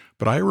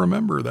 But I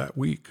remember that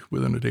week,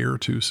 within a day or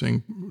two,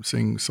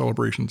 seeing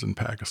celebrations in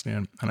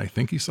Pakistan. And I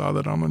think he saw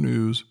that on the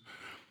news.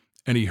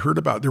 And he heard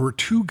there were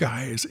 2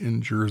 guys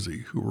in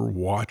Jersey who were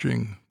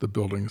watching the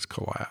buildings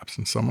collapse.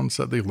 And someone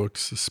said they looked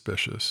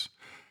suspicious.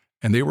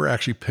 And they were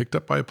actually picked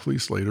up by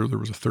police later. There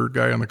was a 3rd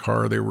guy in the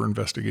car. They were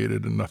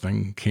investigated and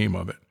nothing came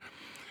of it.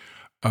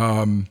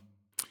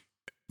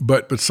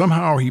 But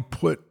somehow he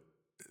put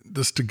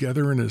this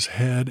together in his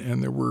head,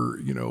 and there were,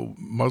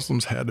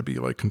 Muslims had to be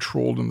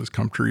controlled in this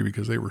country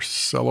because they were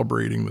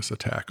celebrating this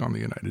attack on the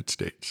United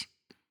States.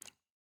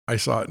 I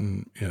saw it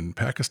in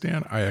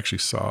Pakistan. I actually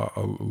saw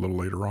a little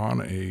later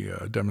on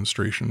a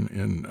demonstration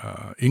in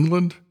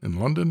England, in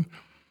London.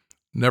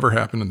 Never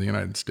happened in the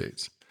United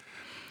States.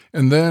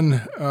 And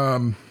then,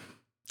 do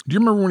you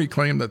remember when he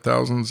claimed that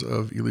thousands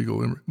of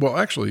remember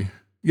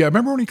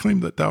when he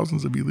claimed that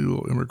thousands of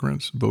illegal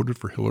immigrants voted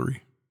for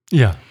Hillary?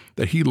 Yeah.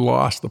 That he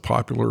lost the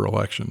popular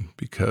election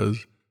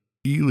because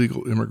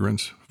illegal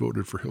immigrants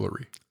voted for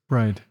Hillary.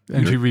 Right.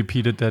 And he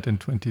repeated that in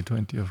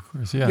 2020, of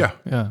course. Yeah.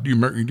 Do you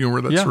know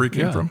where that story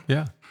came from?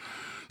 Yeah.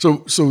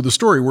 So the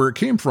story, where it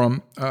came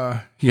from,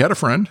 he had a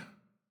friend,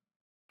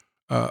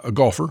 a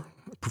golfer,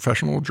 a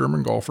professional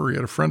German golfer. He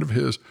had a friend of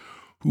his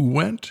who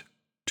went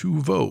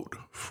to vote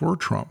for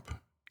Trump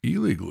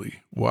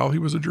illegally while he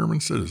was a German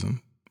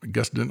citizen. I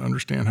guess didn't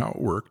understand how it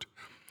worked.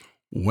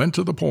 Went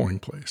to the polling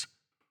place,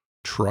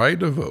 tried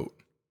to vote,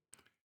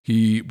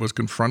 He was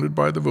confronted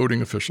by the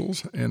voting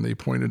officials, and they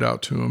pointed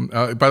out to him,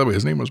 by the way,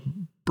 his name was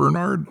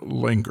Bernhard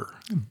Langer.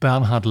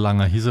 Bernhard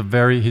Langer.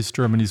 He's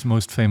Germany's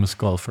most famous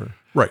golfer.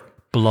 Right.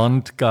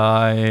 Blonde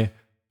guy,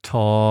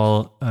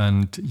 tall,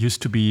 and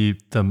used to be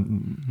the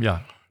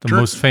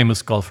most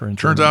famous golfer in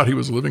Germany. Turns out he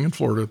was living in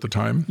Florida at the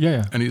time.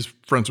 Yeah. And he's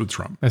friends with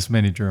Trump. As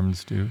many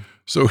Germans do.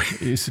 So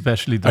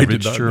especially the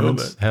rich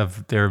Germans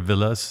have their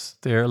villas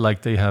there,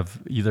 like they have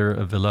either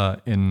a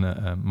villa in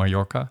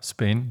Mallorca,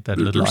 Spain, that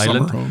little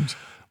island, summer homes,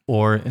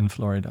 or in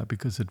Florida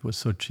because it was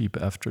so cheap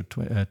after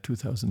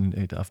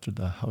 2008, after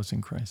the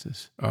housing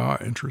crisis. Ah,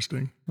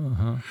 interesting.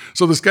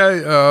 So this guy,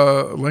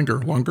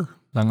 Langer,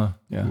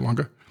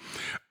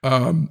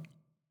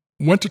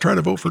 went to try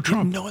to vote for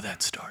Trump. I didn't know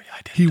that story.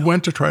 He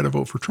went to try to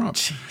vote for Trump.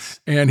 Jeez.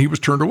 And he was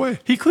turned away.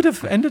 He could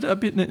have ended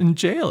up in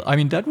jail. I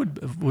mean, that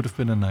would have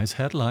been a nice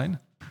headline.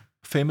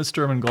 Famous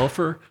German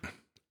golfer.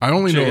 I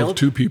only know jailed. of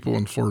 2 people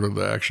in Florida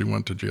that actually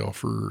went to jail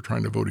for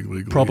trying to vote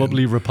illegally.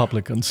 Probably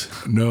Republicans.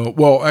 No.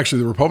 Well,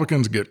 actually, the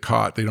Republicans get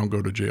caught. They don't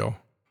go to jail.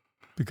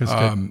 Because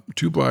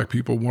 2 black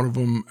people, one of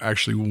them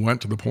actually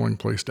went to the polling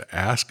place to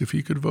ask if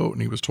he could vote,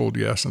 and he was told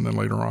yes. And then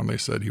later on, they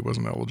said he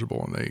wasn't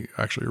eligible, and they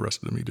actually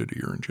arrested him. He did a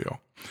year in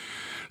jail.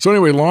 So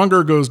anyway,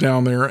 Langer goes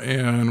down there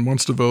and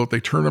wants to vote.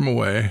 They turn him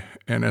away.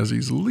 And as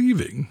he's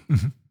leaving,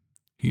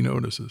 he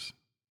notices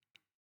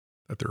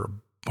that there are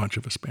a bunch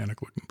of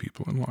Hispanic-looking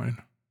people in line,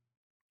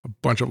 a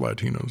bunch of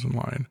Latinos in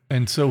line.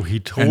 And so he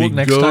told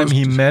next time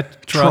he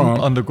met Trump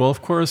on the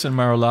golf course in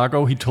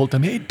Mar-a-Lago, he told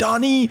them, "Hey,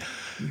 Donnie,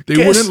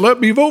 they wouldn't let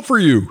me vote for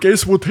you.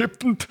 Guess what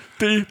happened?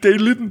 They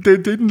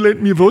didn't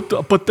let me vote,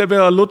 but there were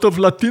a lot of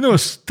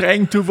Latinos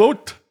trying to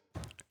vote."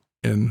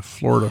 In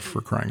Florida, for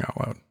crying out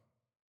loud.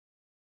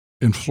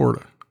 In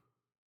Florida,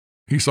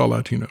 he saw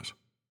Latinos.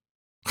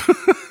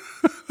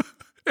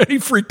 And he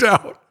freaked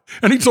out.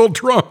 And he told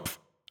Trump.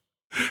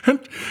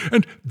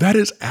 And that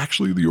is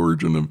actually the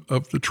origin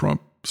of the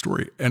Trump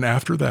story. And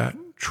after that,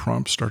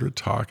 Trump started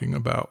talking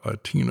about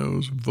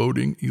Latinos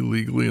voting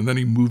illegally. And then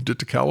he moved it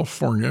to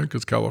California,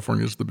 because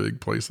California is the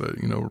big place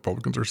that,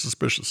 Republicans are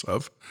suspicious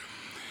of.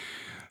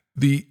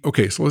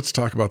 So let's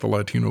talk about the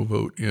Latino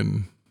vote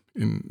in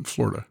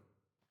Florida.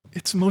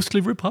 It's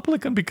mostly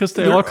Republican because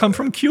they all come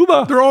from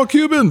Cuba. They're all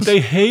Cubans. They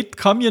hate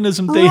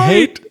communism. They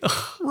hate...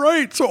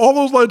 Right. So all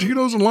those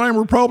Latinos in line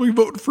were probably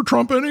voting for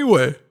Trump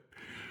anyway.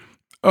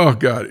 Oh,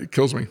 God, it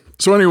kills me.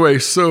 So anyway,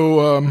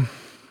 so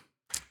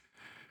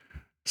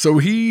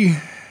he...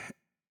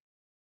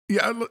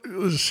 I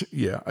was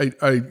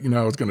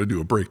going to do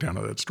a breakdown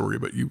of that story,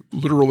 but you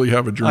literally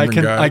have a German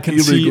guy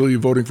illegally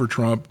voting for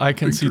Trump. I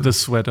can see the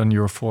sweat on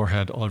your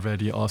forehead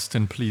already,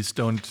 Austin. Please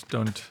don't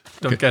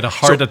get a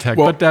heart attack.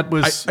 Well, but that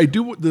was I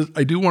do want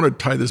to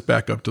tie this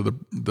back up to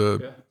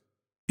the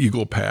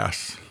Eagle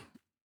Pass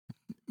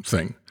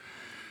thing.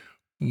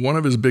 One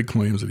of his big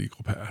claims at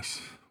Eagle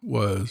Pass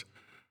was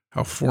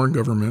how foreign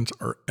governments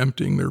are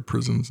emptying their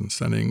prisons and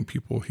sending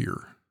people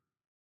here.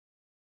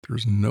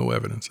 There's no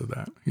evidence of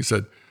that. He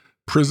said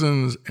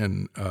prisons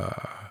and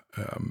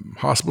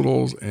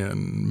hospitals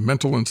and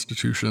mental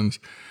institutions,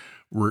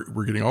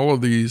 we're getting all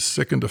of these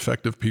sick and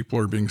defective people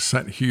are being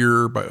sent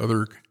here by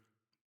other.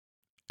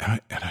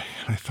 And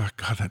I thought,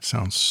 God, that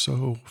sounds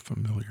so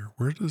familiar.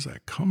 Where does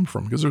that come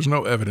from? Because there's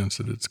no evidence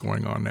that it's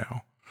going on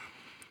now.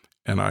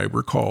 And I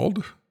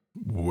recalled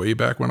way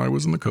back when I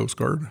was in the Coast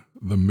Guard,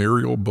 the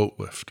Mariel boat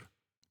lift,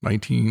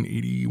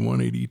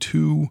 1981,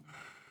 82.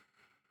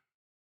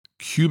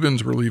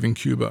 Cubans were leaving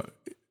Cuba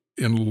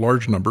in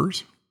large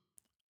numbers,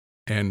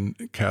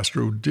 and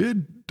Castro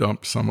did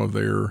dump some of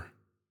their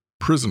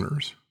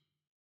prisoners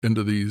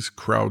into these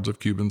crowds of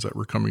Cubans that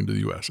were coming to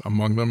the U.S.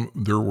 Among them,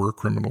 there were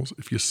criminals.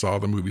 If you saw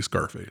the movie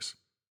Scarface,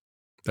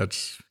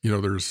 that's,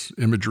 there's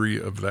imagery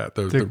of that.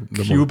 The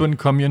Cuban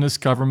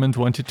communist government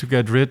wanted to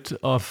get rid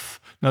of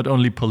not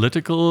only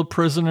political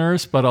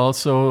prisoners, but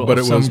also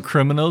some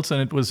criminals, and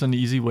it was an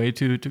easy way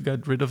to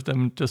get rid of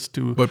them, just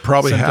to. But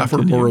probably half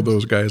or more of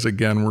those guys,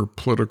 again, were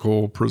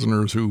political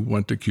prisoners who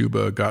went to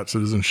Cuba, got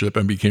citizenship,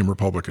 and became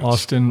Republicans.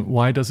 Austin,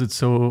 why does it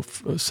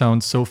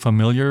sound so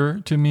familiar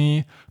to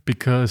me?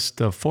 Because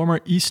the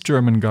former East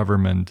German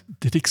government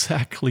did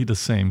exactly the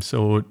same.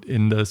 So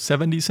in the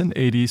 70s and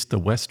 80s, the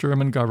West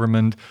German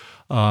government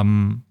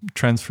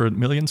transferred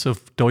millions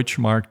of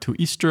Deutschmark to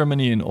East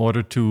Germany in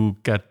order to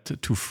get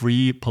to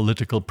free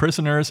political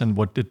prisoners. And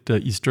what did the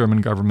East German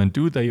government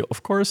do? They,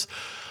 of course,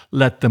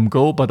 let them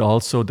go, but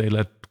also they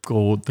let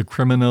go the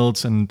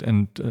criminals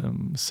and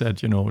said,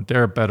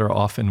 they're better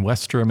off in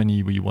West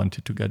Germany. We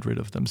wanted to get rid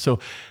of them. So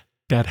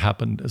that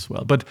happened as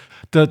well. But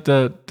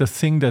the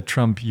thing that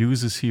Trump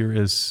uses here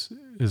is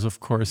of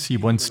course he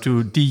wants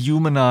to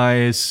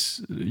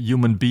dehumanize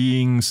human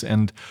beings,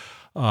 and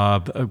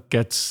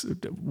gets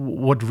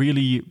what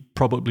really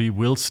probably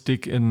will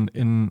stick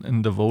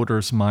in the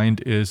voters'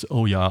 mind is,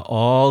 oh yeah,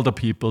 all the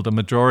people, the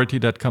majority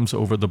that comes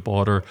over the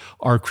border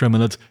are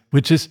criminals,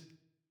 which is,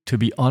 to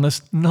be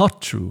honest,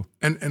 not true.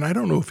 And I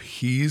don't know if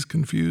he's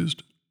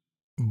confused,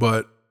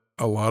 but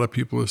a lot of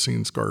people have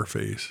seen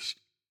Scarface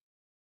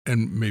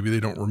and maybe they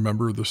don't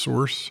remember the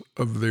source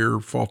of their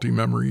faulty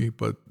memory,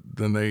 but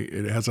then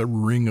it has a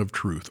ring of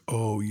truth.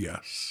 Oh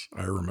yes,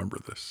 I remember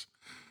this.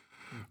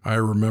 I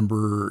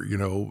remember,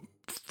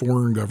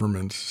 foreign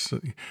governments.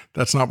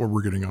 That's not what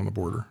we're getting on the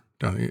border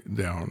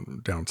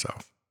down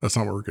south. That's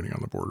not what we're getting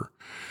on the border.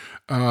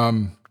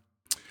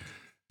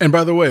 And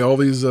by the way, all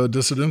these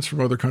dissidents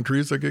from other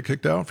countries that get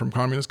kicked out, from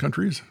communist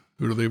countries,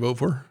 who do they vote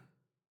for?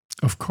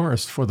 Of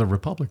course, for the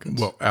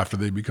Republicans. Well, after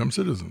they become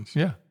citizens.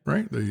 Yeah.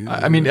 Right?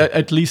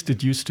 At least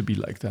it used to be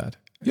like that.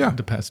 Yeah. In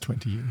the past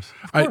 20 years.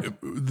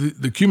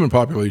 The Cuban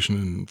population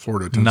in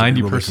Florida tends to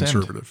be really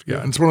conservative. Yeah.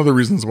 And it's one of the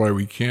reasons why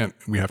we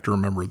have to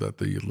remember that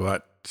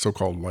the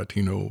so-called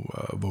Latino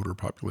voter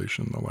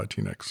population, the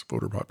Latinx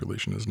voter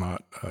population, is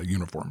not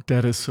uniform.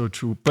 That is so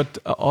true. But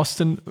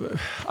Austin,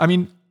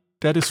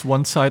 that is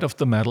one side of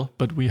the medal,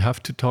 but we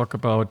have to talk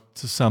about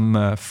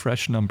some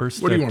fresh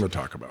numbers. What do you want to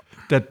talk about?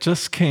 That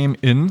just came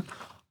in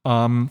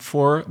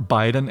for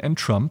Biden and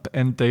Trump,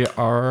 and they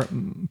are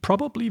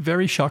probably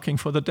very shocking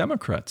for the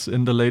Democrats.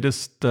 In the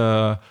latest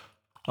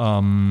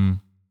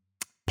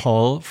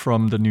poll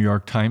from the New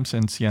York Times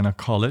and Siena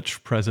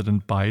College,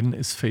 President Biden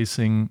is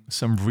facing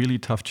some really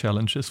tough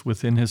challenges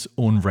within his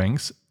own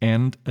ranks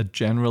and a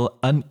general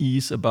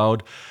unease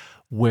about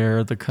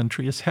where the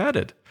country is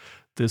headed.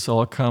 This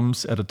all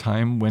comes at a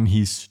time when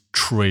he's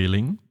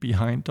trailing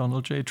behind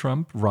Donald J.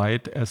 Trump,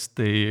 right as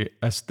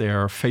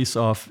their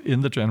face-off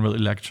in the general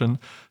election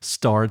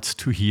starts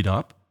to heat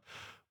up.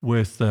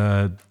 With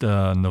the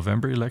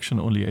November election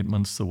only 8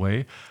 months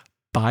away,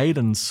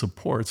 Biden's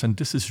support, and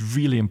this is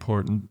really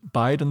important,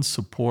 Biden's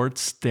support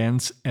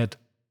stands at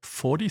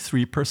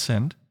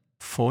 43%,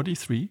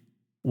 43,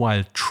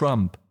 while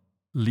Trump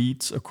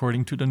leads,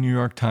 according to the New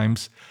York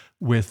Times,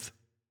 with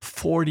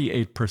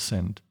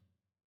 48%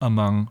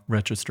 among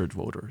registered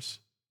voters.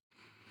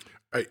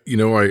 I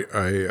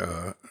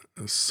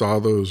saw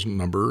those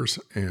numbers,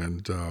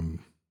 and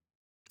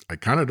I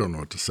kind of don't know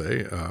what to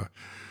say.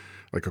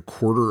 Like a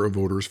quarter of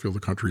voters feel the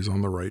country's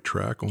on the right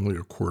track, only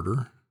a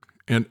quarter.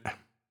 And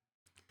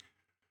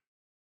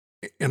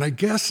I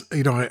guess,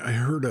 I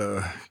heard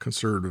a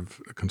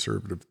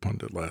conservative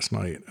pundit last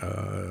night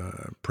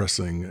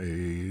pressing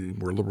a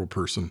more liberal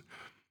person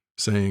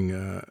saying,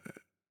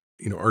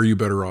 are you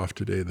better off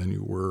today than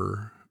you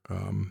were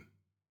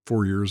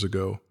 4 years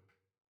ago?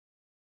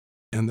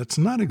 And that's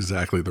not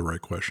exactly the right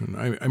question.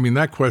 I mean,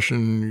 that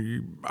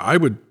question, I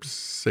would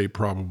say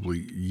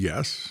probably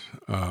yes,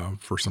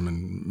 for some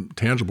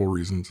intangible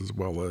reasons, as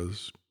well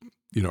as,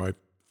 I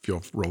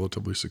feel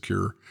relatively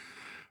secure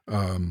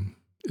in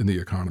the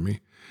economy.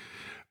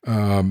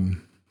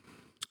 But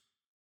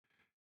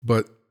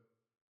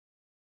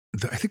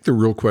I think the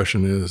real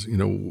question is,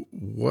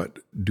 what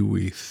do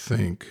we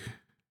think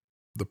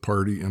the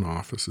party in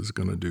office is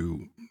going to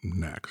do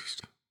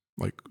next?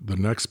 Like the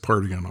next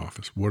party in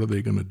office, what are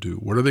they going to do?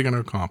 What are they going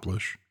to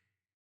accomplish?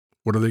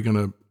 What are they going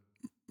to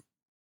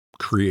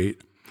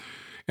create?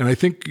 And I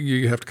think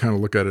you have to kind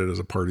of look at it as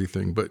a party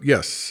thing. But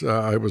yes,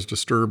 I was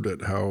disturbed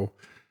at how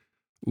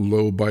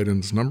low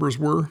Biden's numbers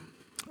were.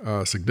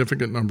 A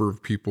significant number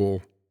of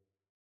people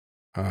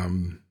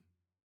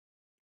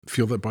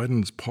feel that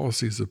Biden's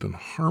policies have been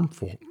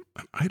harmful.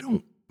 And I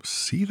don't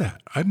see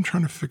that. I'm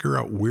trying to figure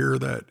out where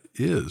that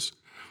is.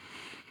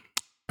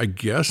 I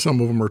guess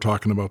some of them are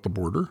talking about the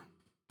border.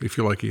 They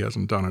feel like he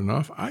hasn't done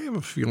enough. I have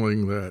a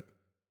feeling that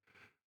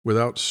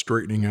without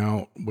straightening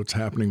out what's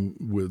happening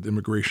with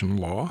immigration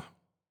law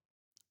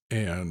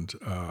and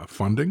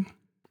funding,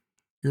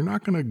 you're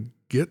not going to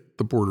get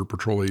the Border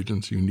Patrol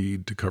agents you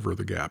need to cover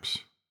the gaps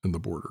in the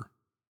border.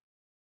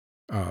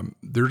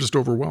 They're just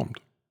overwhelmed.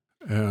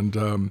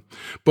 And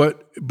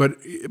but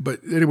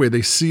anyway,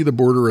 they see the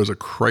border as a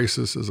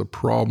crisis, as a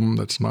problem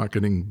that's not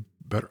getting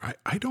better.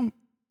 I don't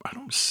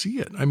see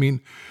it. I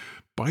mean,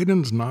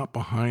 Biden's not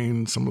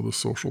behind some of the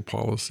social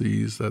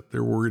policies that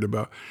they're worried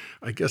about.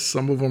 I guess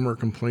some of them are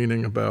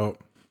complaining about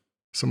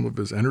some of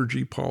his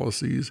energy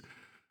policies.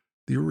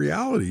 The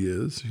reality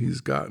is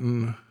he's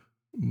gotten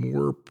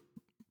more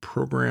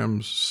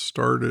programs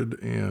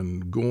started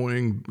and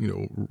going,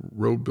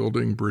 road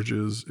building,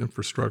 bridges,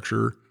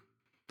 infrastructure,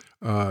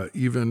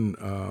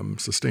 even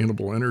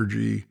sustainable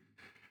energy.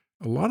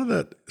 A lot of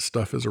that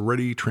stuff is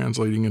already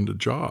translating into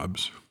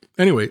jobs.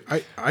 Anyway,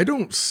 I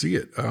don't see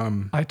it.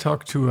 I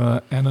talked to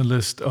an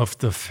analyst of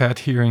the Fed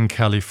here in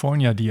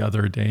California the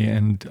other day,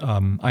 and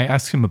I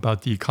asked him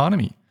about the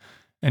economy.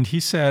 And he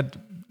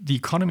said the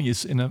economy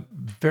is in a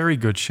very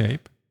good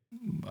shape.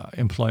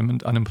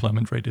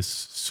 Unemployment rate is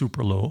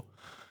super low.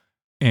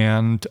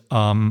 And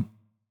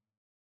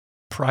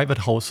private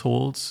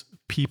households,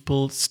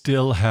 people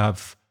still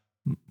have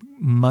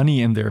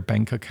money in their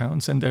bank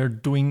accounts, and they're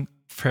doing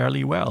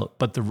fairly well.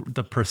 But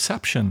the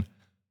perception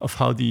of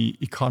how the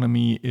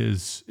economy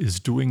is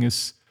doing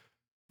is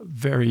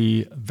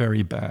very,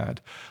 very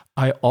bad.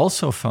 I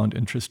also found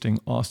interesting,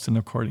 Austin,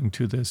 according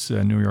to this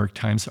New York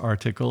Times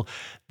article,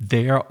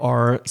 there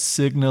are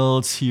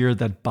signals here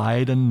that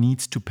Biden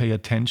needs to pay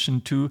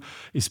attention to,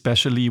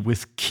 especially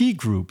with key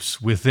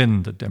groups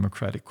within the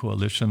Democratic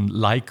coalition,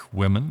 like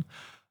women.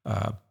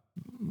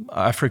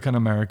 African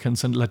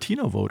Americans and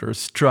Latino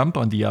voters. Trump,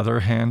 on the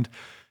other hand,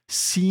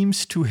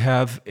 seems to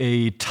have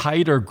a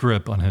tighter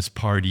grip on his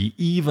party,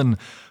 even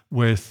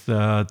with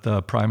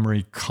the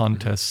primary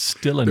contest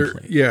still in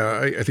play.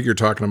 Yeah, I think you're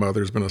talking about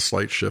there's been a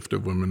slight shift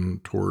of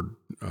women toward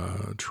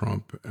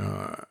Trump.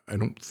 I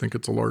don't think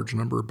it's a large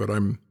number, but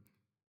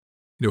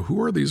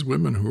who are these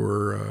women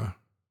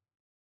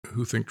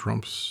who think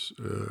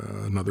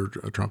another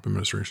Trump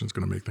administration is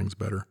going to make things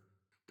better?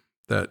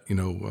 That,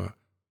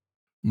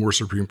 more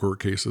Supreme Court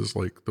cases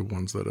like the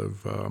ones that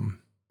have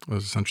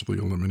essentially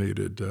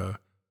eliminated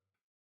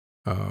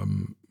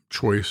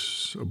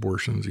choice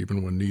abortions,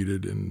 even when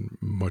needed in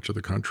much of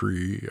the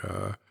country.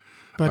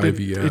 But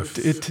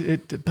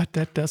IVF. but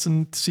that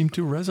doesn't seem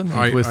to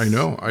resonate. I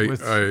know.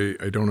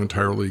 I don't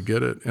entirely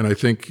get it, and I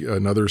think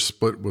another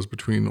split was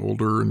between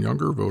older and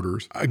younger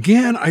voters.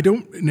 Again, I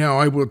don't. Now,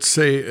 I would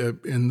say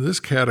in this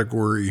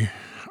category,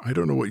 I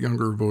don't know what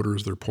younger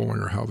voters they're polling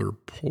or how they're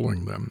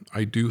polling them.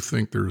 I do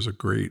think there's a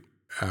great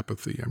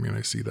apathy. I mean,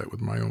 I see that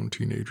with my own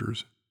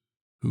teenagers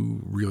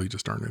who really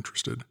just aren't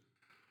interested.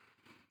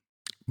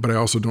 But I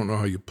also don't know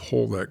how you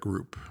poll that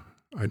group.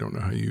 I don't know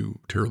how you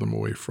tear them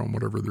away from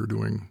whatever they're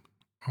doing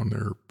on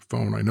their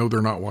phone. I know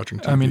they're not watching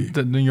TV. I mean,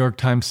 the New York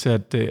Times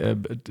said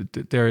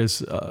there is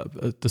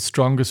the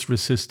strongest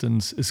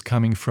resistance is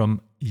coming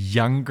from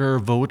younger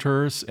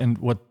voters. And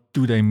what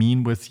do they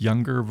mean with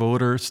younger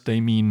voters? They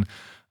mean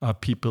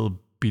people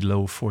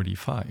below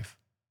 45.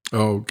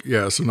 Oh,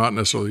 yeah. So not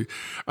necessarily.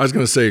 I was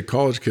going to say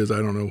college kids. I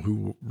don't know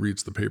who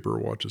reads the paper or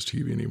watches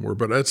TV anymore,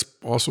 but that's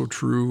also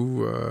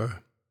true.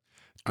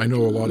 I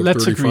know a lot of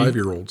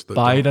 35-year-olds. That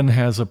Biden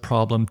has a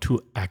problem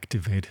to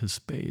activate his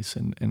base,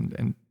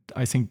 and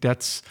I think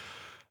that's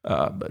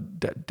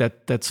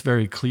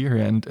very clear.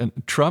 And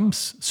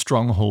Trump's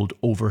stronghold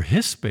over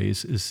his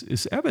base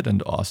is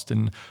evident.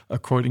 Austin,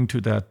 according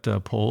to that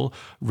poll,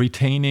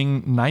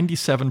 retaining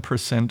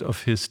 97%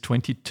 of his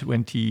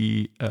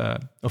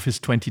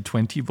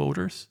 2020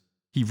 voters.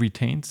 He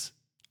retains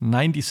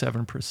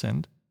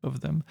 97% of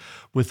them,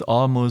 with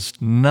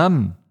almost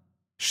none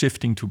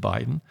shifting to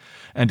Biden.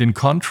 And in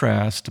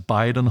contrast,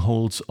 Biden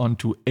holds on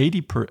to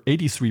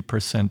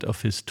 83%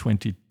 of his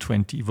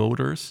 2020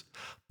 voters,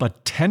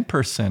 but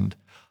 10%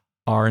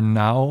 are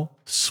now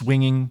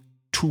swinging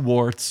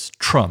towards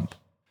Trump.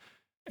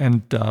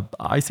 And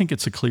I think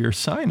it's a clear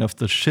sign of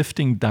the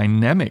shifting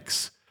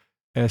dynamics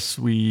as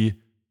we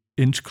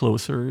inch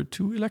closer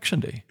to Election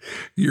Day.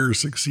 You're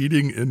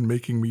succeeding in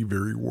making me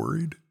very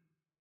worried.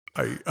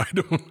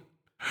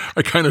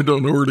 I kind of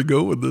don't know where to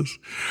go with this.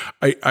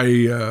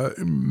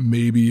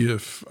 Maybe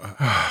if,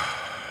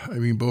 I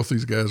mean, both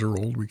these guys are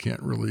old. We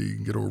can't really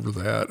get over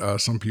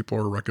that. Some people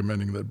are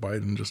recommending that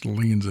Biden just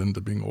leans into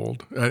being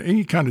old. And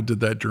he kind of did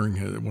that during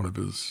one of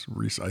his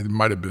recent, it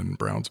might have been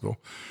Brownsville,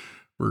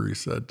 where he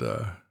said,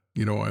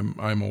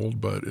 I'm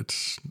old, but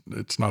it's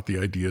not the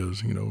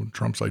ideas.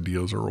 Trump's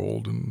ideas are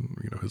old,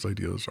 and his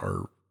ideas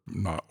are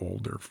not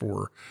old.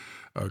 Therefore,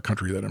 a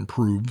country that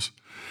improves.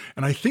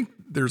 And I think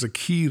there's a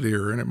key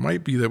there, and it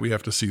might be that we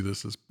have to see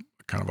this as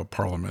kind of a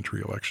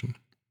parliamentary election.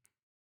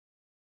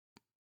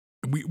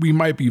 We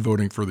might be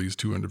voting for these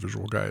two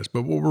individual guys,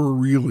 but what we're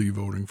really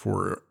voting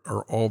for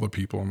are all the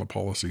people and the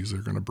policies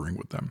they're going to bring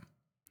with them.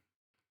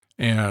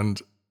 And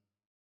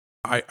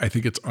I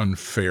think it's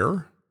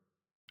unfair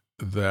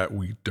that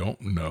we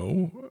don't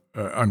know.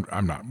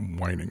 I'm not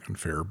whining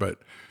unfair, but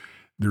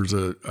there's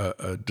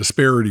a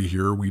disparity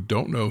here. We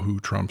don't know who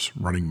Trump's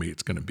running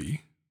mate's going to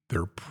be.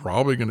 They're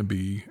probably going to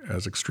be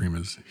as extreme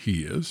as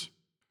he is.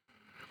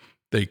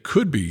 They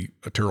could be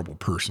a terrible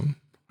person.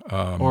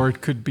 Or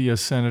it could be a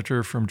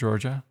senator from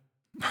Georgia.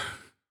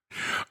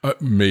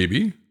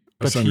 Maybe.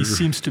 But he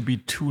seems to be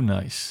too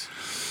nice.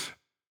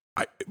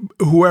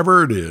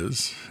 Whoever it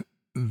is,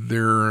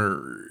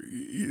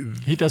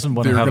 he doesn't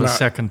want to have a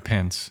second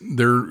Pence.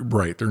 They're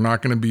right. They're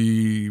not going to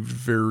be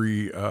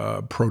very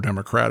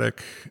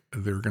pro-democratic.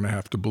 They're going to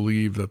have to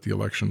believe that the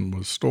election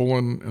was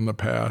stolen in the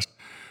past.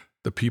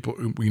 The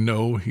people, we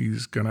know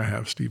he's going to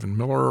have Stephen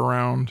Miller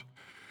around.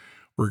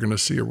 We're going to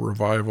see a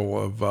revival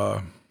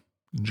of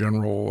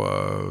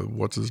General,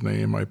 what's his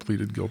name? I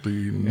pleaded guilty.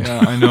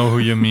 Yeah, I know who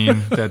you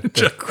mean. That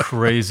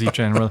crazy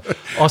general.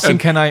 Austin,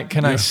 can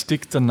I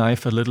stick the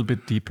knife a little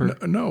bit deeper?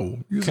 No,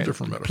 use a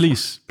different metaphor.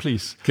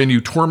 Please. Can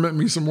you torment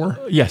me some more?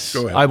 Yes,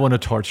 go ahead. I want to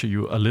torture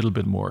you a little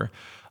bit more.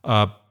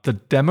 The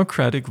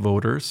Democratic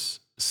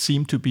voters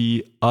seem to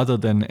be other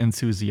than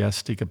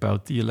enthusiastic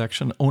about the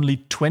election.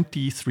 Only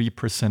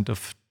 23%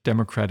 of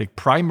Democratic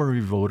primary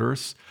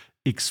voters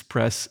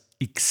express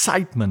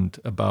excitement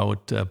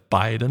about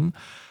Biden.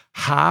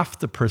 Half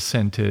the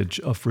percentage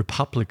of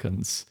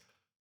Republicans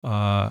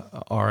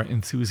are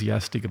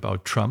enthusiastic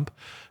about Trump.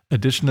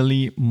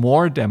 Additionally,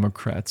 more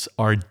Democrats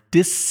are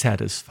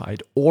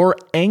dissatisfied or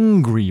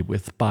angry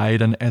with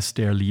Biden as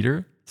their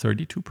leader,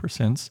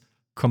 32%,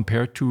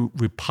 compared to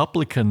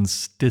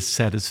Republicans'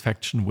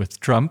 dissatisfaction with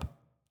Trump.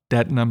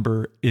 That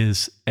number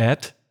is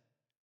at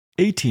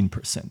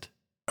 18%.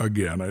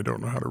 Again, I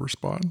don't know how to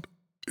respond.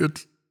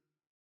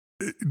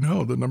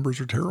 No, the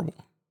numbers are terrible.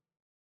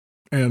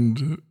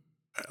 And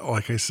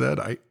like I said,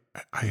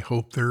 I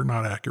hope they're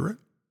not accurate.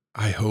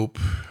 I hope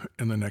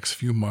in the next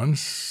few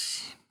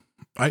months,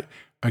 I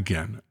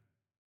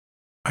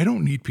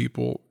don't need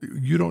people,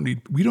 we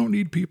don't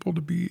need people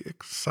to be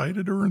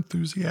excited or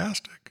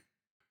enthusiastic.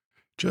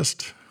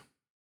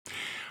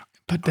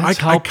 But that's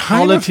how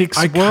politics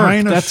work.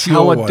 That's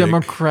how a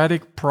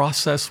democratic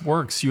process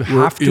works. You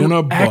have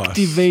to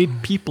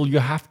activate people. You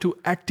have to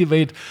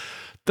activate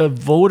the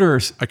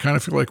voters. I kind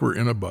of feel like we're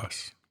in a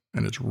bus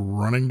and it's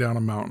running down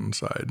a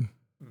mountainside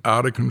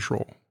out of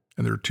control.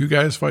 And there are two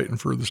guys fighting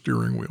for the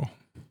steering wheel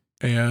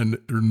and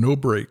there are no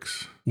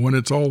brakes. When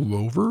it's all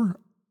over,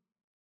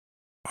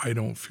 I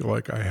don't feel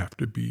like I have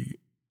to be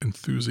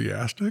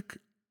enthusiastic.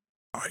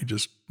 I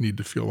just need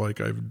to feel like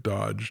I've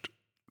dodged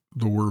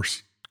the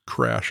worst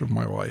crash of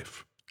my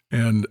life.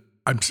 And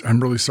I'm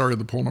really sorry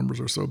the poll numbers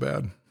are so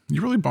bad.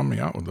 You really bummed me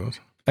out with those.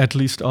 At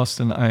least,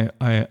 Austin,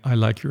 I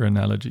like your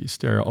analogies.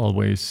 They're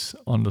always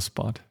on the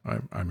spot.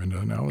 I'm into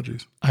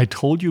analogies. I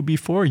told you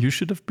before, you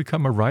should have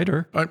become a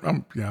writer.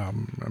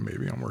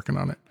 Maybe I'm working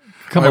on it.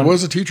 I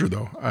was a teacher,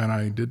 though, and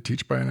I did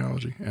teach by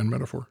analogy and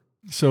metaphor.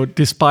 So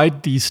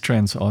despite these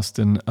trends,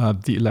 Austin,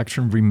 the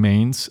election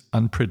remains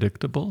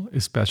unpredictable,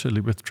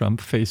 especially with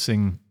Trump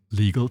facing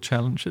legal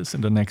challenges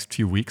in the next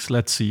few weeks.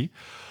 Let's see,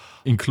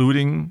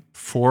 including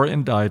 4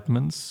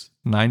 indictments,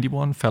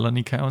 91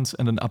 felony counts,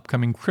 and an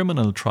upcoming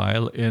criminal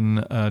trial in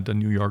the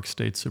New York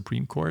State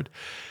Supreme Court.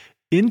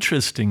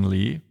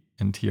 Interestingly,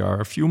 and here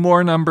are a few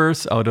more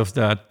numbers out of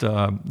that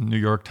New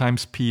York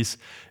Times piece.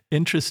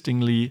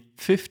 Interestingly,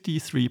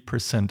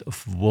 53%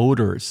 of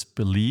voters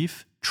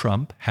believe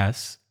Trump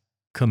has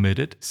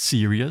committed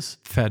serious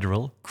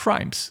federal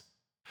crimes.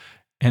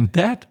 And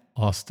that,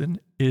 Austin,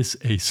 is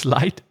a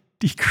slight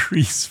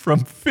decrease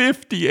from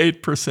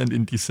 58%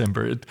 in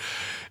December.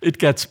 It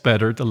gets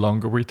better the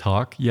longer we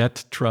talk,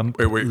 yet Trump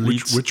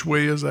leads. Which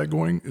way is that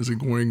going? Is it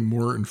going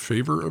more in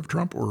favor of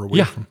Trump or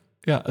away from?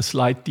 Yeah, a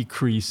slight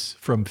decrease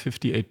from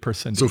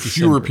 58%. So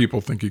fewer people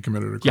think he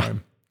committed a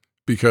crime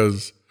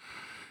because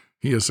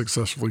he has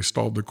successfully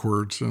stalled the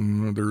courts,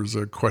 and there's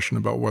a question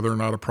about whether or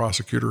not a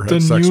prosecutor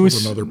had sex with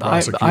another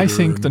prosecutor. I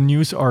think the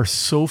news are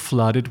so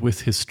flooded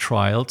with his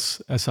trials.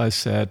 As I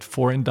said,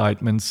 4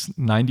 indictments,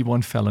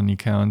 91 felony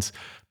counts.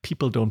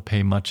 People don't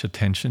pay much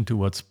attention to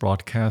what's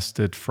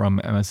broadcasted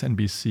from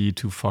MSNBC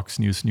to Fox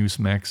News,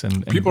 Newsmax,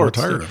 and people are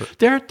tired of it.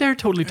 They're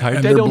totally tired.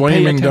 And they they're don't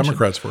blaming pay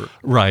Democrats for it.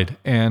 Right,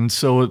 and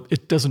so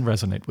it doesn't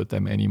resonate with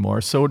them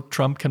anymore. So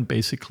Trump can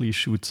basically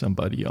shoot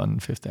somebody on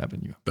Fifth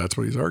Avenue. That's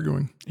what he's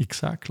arguing.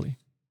 Exactly.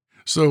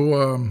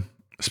 So,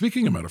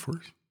 speaking of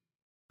metaphors,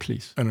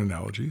 please, and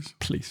analogies,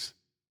 please,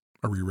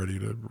 are we ready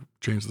to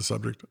change the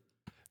subject?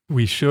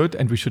 We should,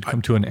 and we should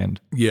come to an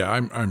end.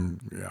 Yeah,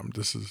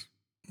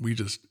 you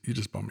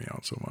just bummed me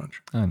out so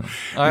much. I know.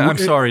 I'm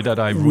sorry that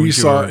I ruined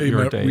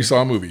your day. We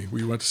saw a movie.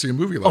 We went to see a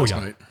movie last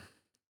night.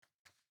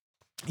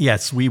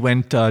 Yes, we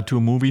went to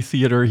a movie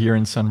theater here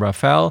in San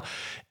Rafael,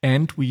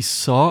 and we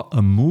saw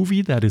a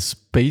movie that is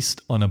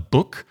based on a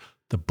book.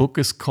 The book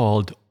is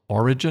called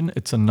Origin.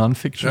 It's a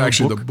non-fictional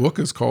book. The book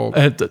is called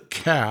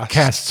Caste.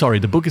 Caste, sorry.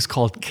 The book is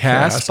called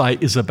Caste by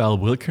Isabel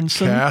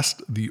Wilkerson.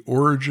 Caste, the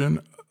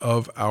Origin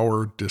of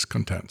Our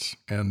Discontents.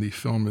 And the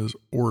film is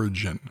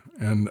Origin.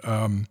 And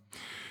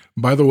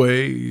by the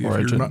way,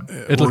 Origin.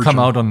 It'll come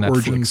out on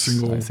Netflix,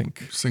 Origin, I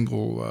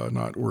think.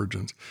 Not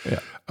Origins. Yeah.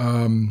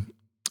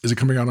 Is it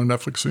coming out on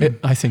Netflix soon?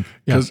 I think,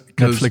 yeah.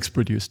 Netflix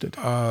produced it.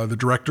 The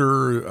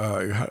director,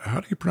 how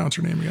do you pronounce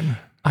her name again?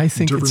 I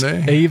think DuVernay?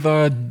 It's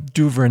Ava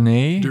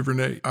DuVernay.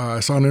 DuVernay. I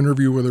saw an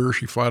interview with her.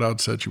 She flat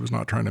out said she was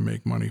not trying to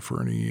make money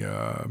for any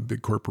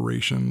big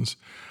corporations.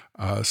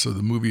 So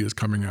the movie is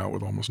coming out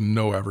with almost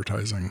no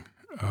advertising.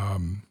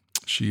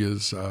 She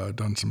has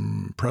done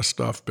some press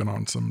stuff, been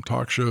on some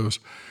talk shows.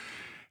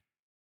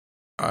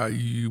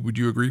 Would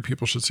you agree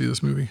people should see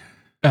this movie?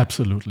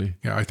 Absolutely.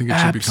 Yeah, I think it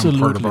should become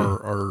part of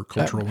our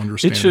cultural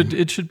understanding.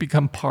 It should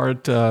become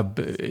part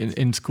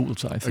in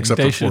schools, I think.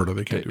 Except for Florida.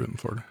 They can't do it in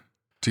Florida.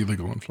 It's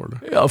illegal in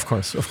Florida. Yeah, of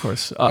course.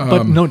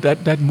 But no,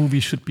 that movie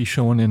should be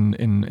shown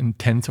in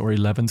 10th or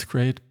 11th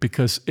grade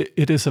because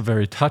it is a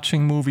very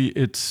touching movie.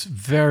 It's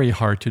very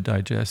hard to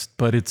digest,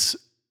 but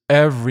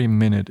every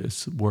minute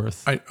is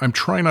worth. I'm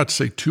trying not to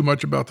say too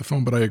much about the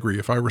film, but I agree.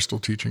 If I were still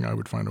teaching, I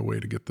would find a way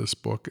to get this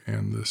book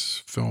and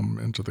this film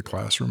into the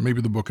classroom,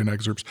 maybe the book in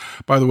excerpts.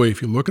 By the way,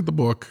 if you look at the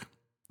book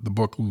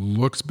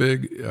looks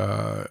big.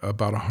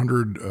 About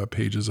 100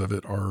 pages of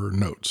it are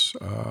notes,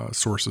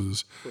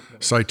 sources,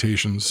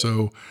 citations.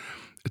 So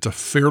it's a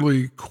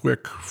fairly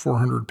quick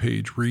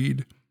 400-page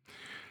read.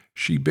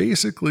 She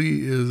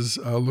basically is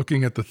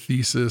looking at the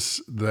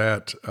thesis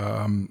that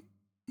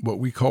what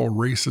we call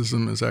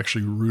racism is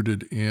actually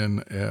rooted in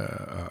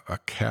a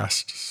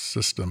caste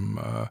system.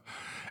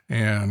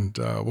 And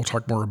we'll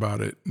talk more about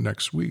it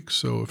next week.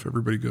 So if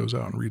everybody goes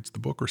out and reads the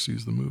book or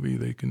sees the movie,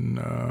 they can...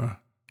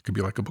 it could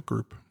be like a book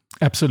group.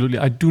 Absolutely.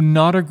 I do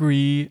not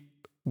agree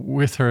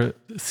with her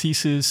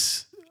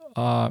thesis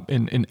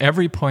in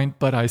every point,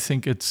 but I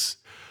think it's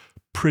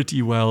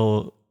pretty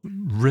well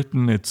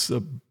written. It's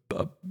a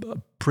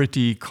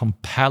pretty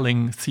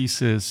compelling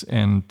thesis.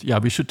 And yeah,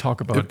 we should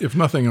talk about If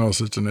nothing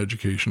else, it's an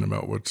education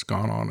about what's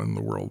gone on in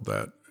the world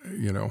that,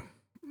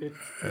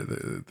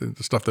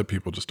 the stuff that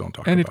people just don't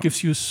talk about. And it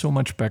gives you so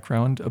much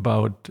background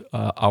about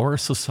our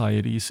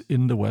societies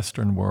in the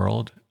Western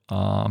world.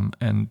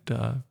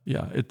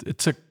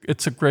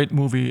 It's a great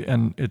movie,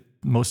 and it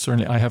most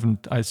certainly I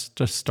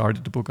just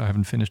started the book. I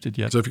haven't finished it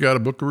yet. So if you got a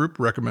book group,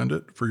 recommend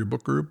it for your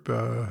book group.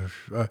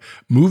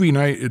 Movie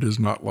night, it is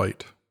not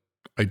light.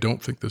 I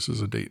don't think this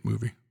is a date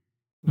movie.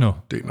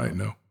 No. Date night,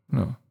 no.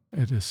 No,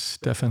 it is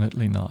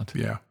definitely not.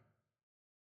 Yeah.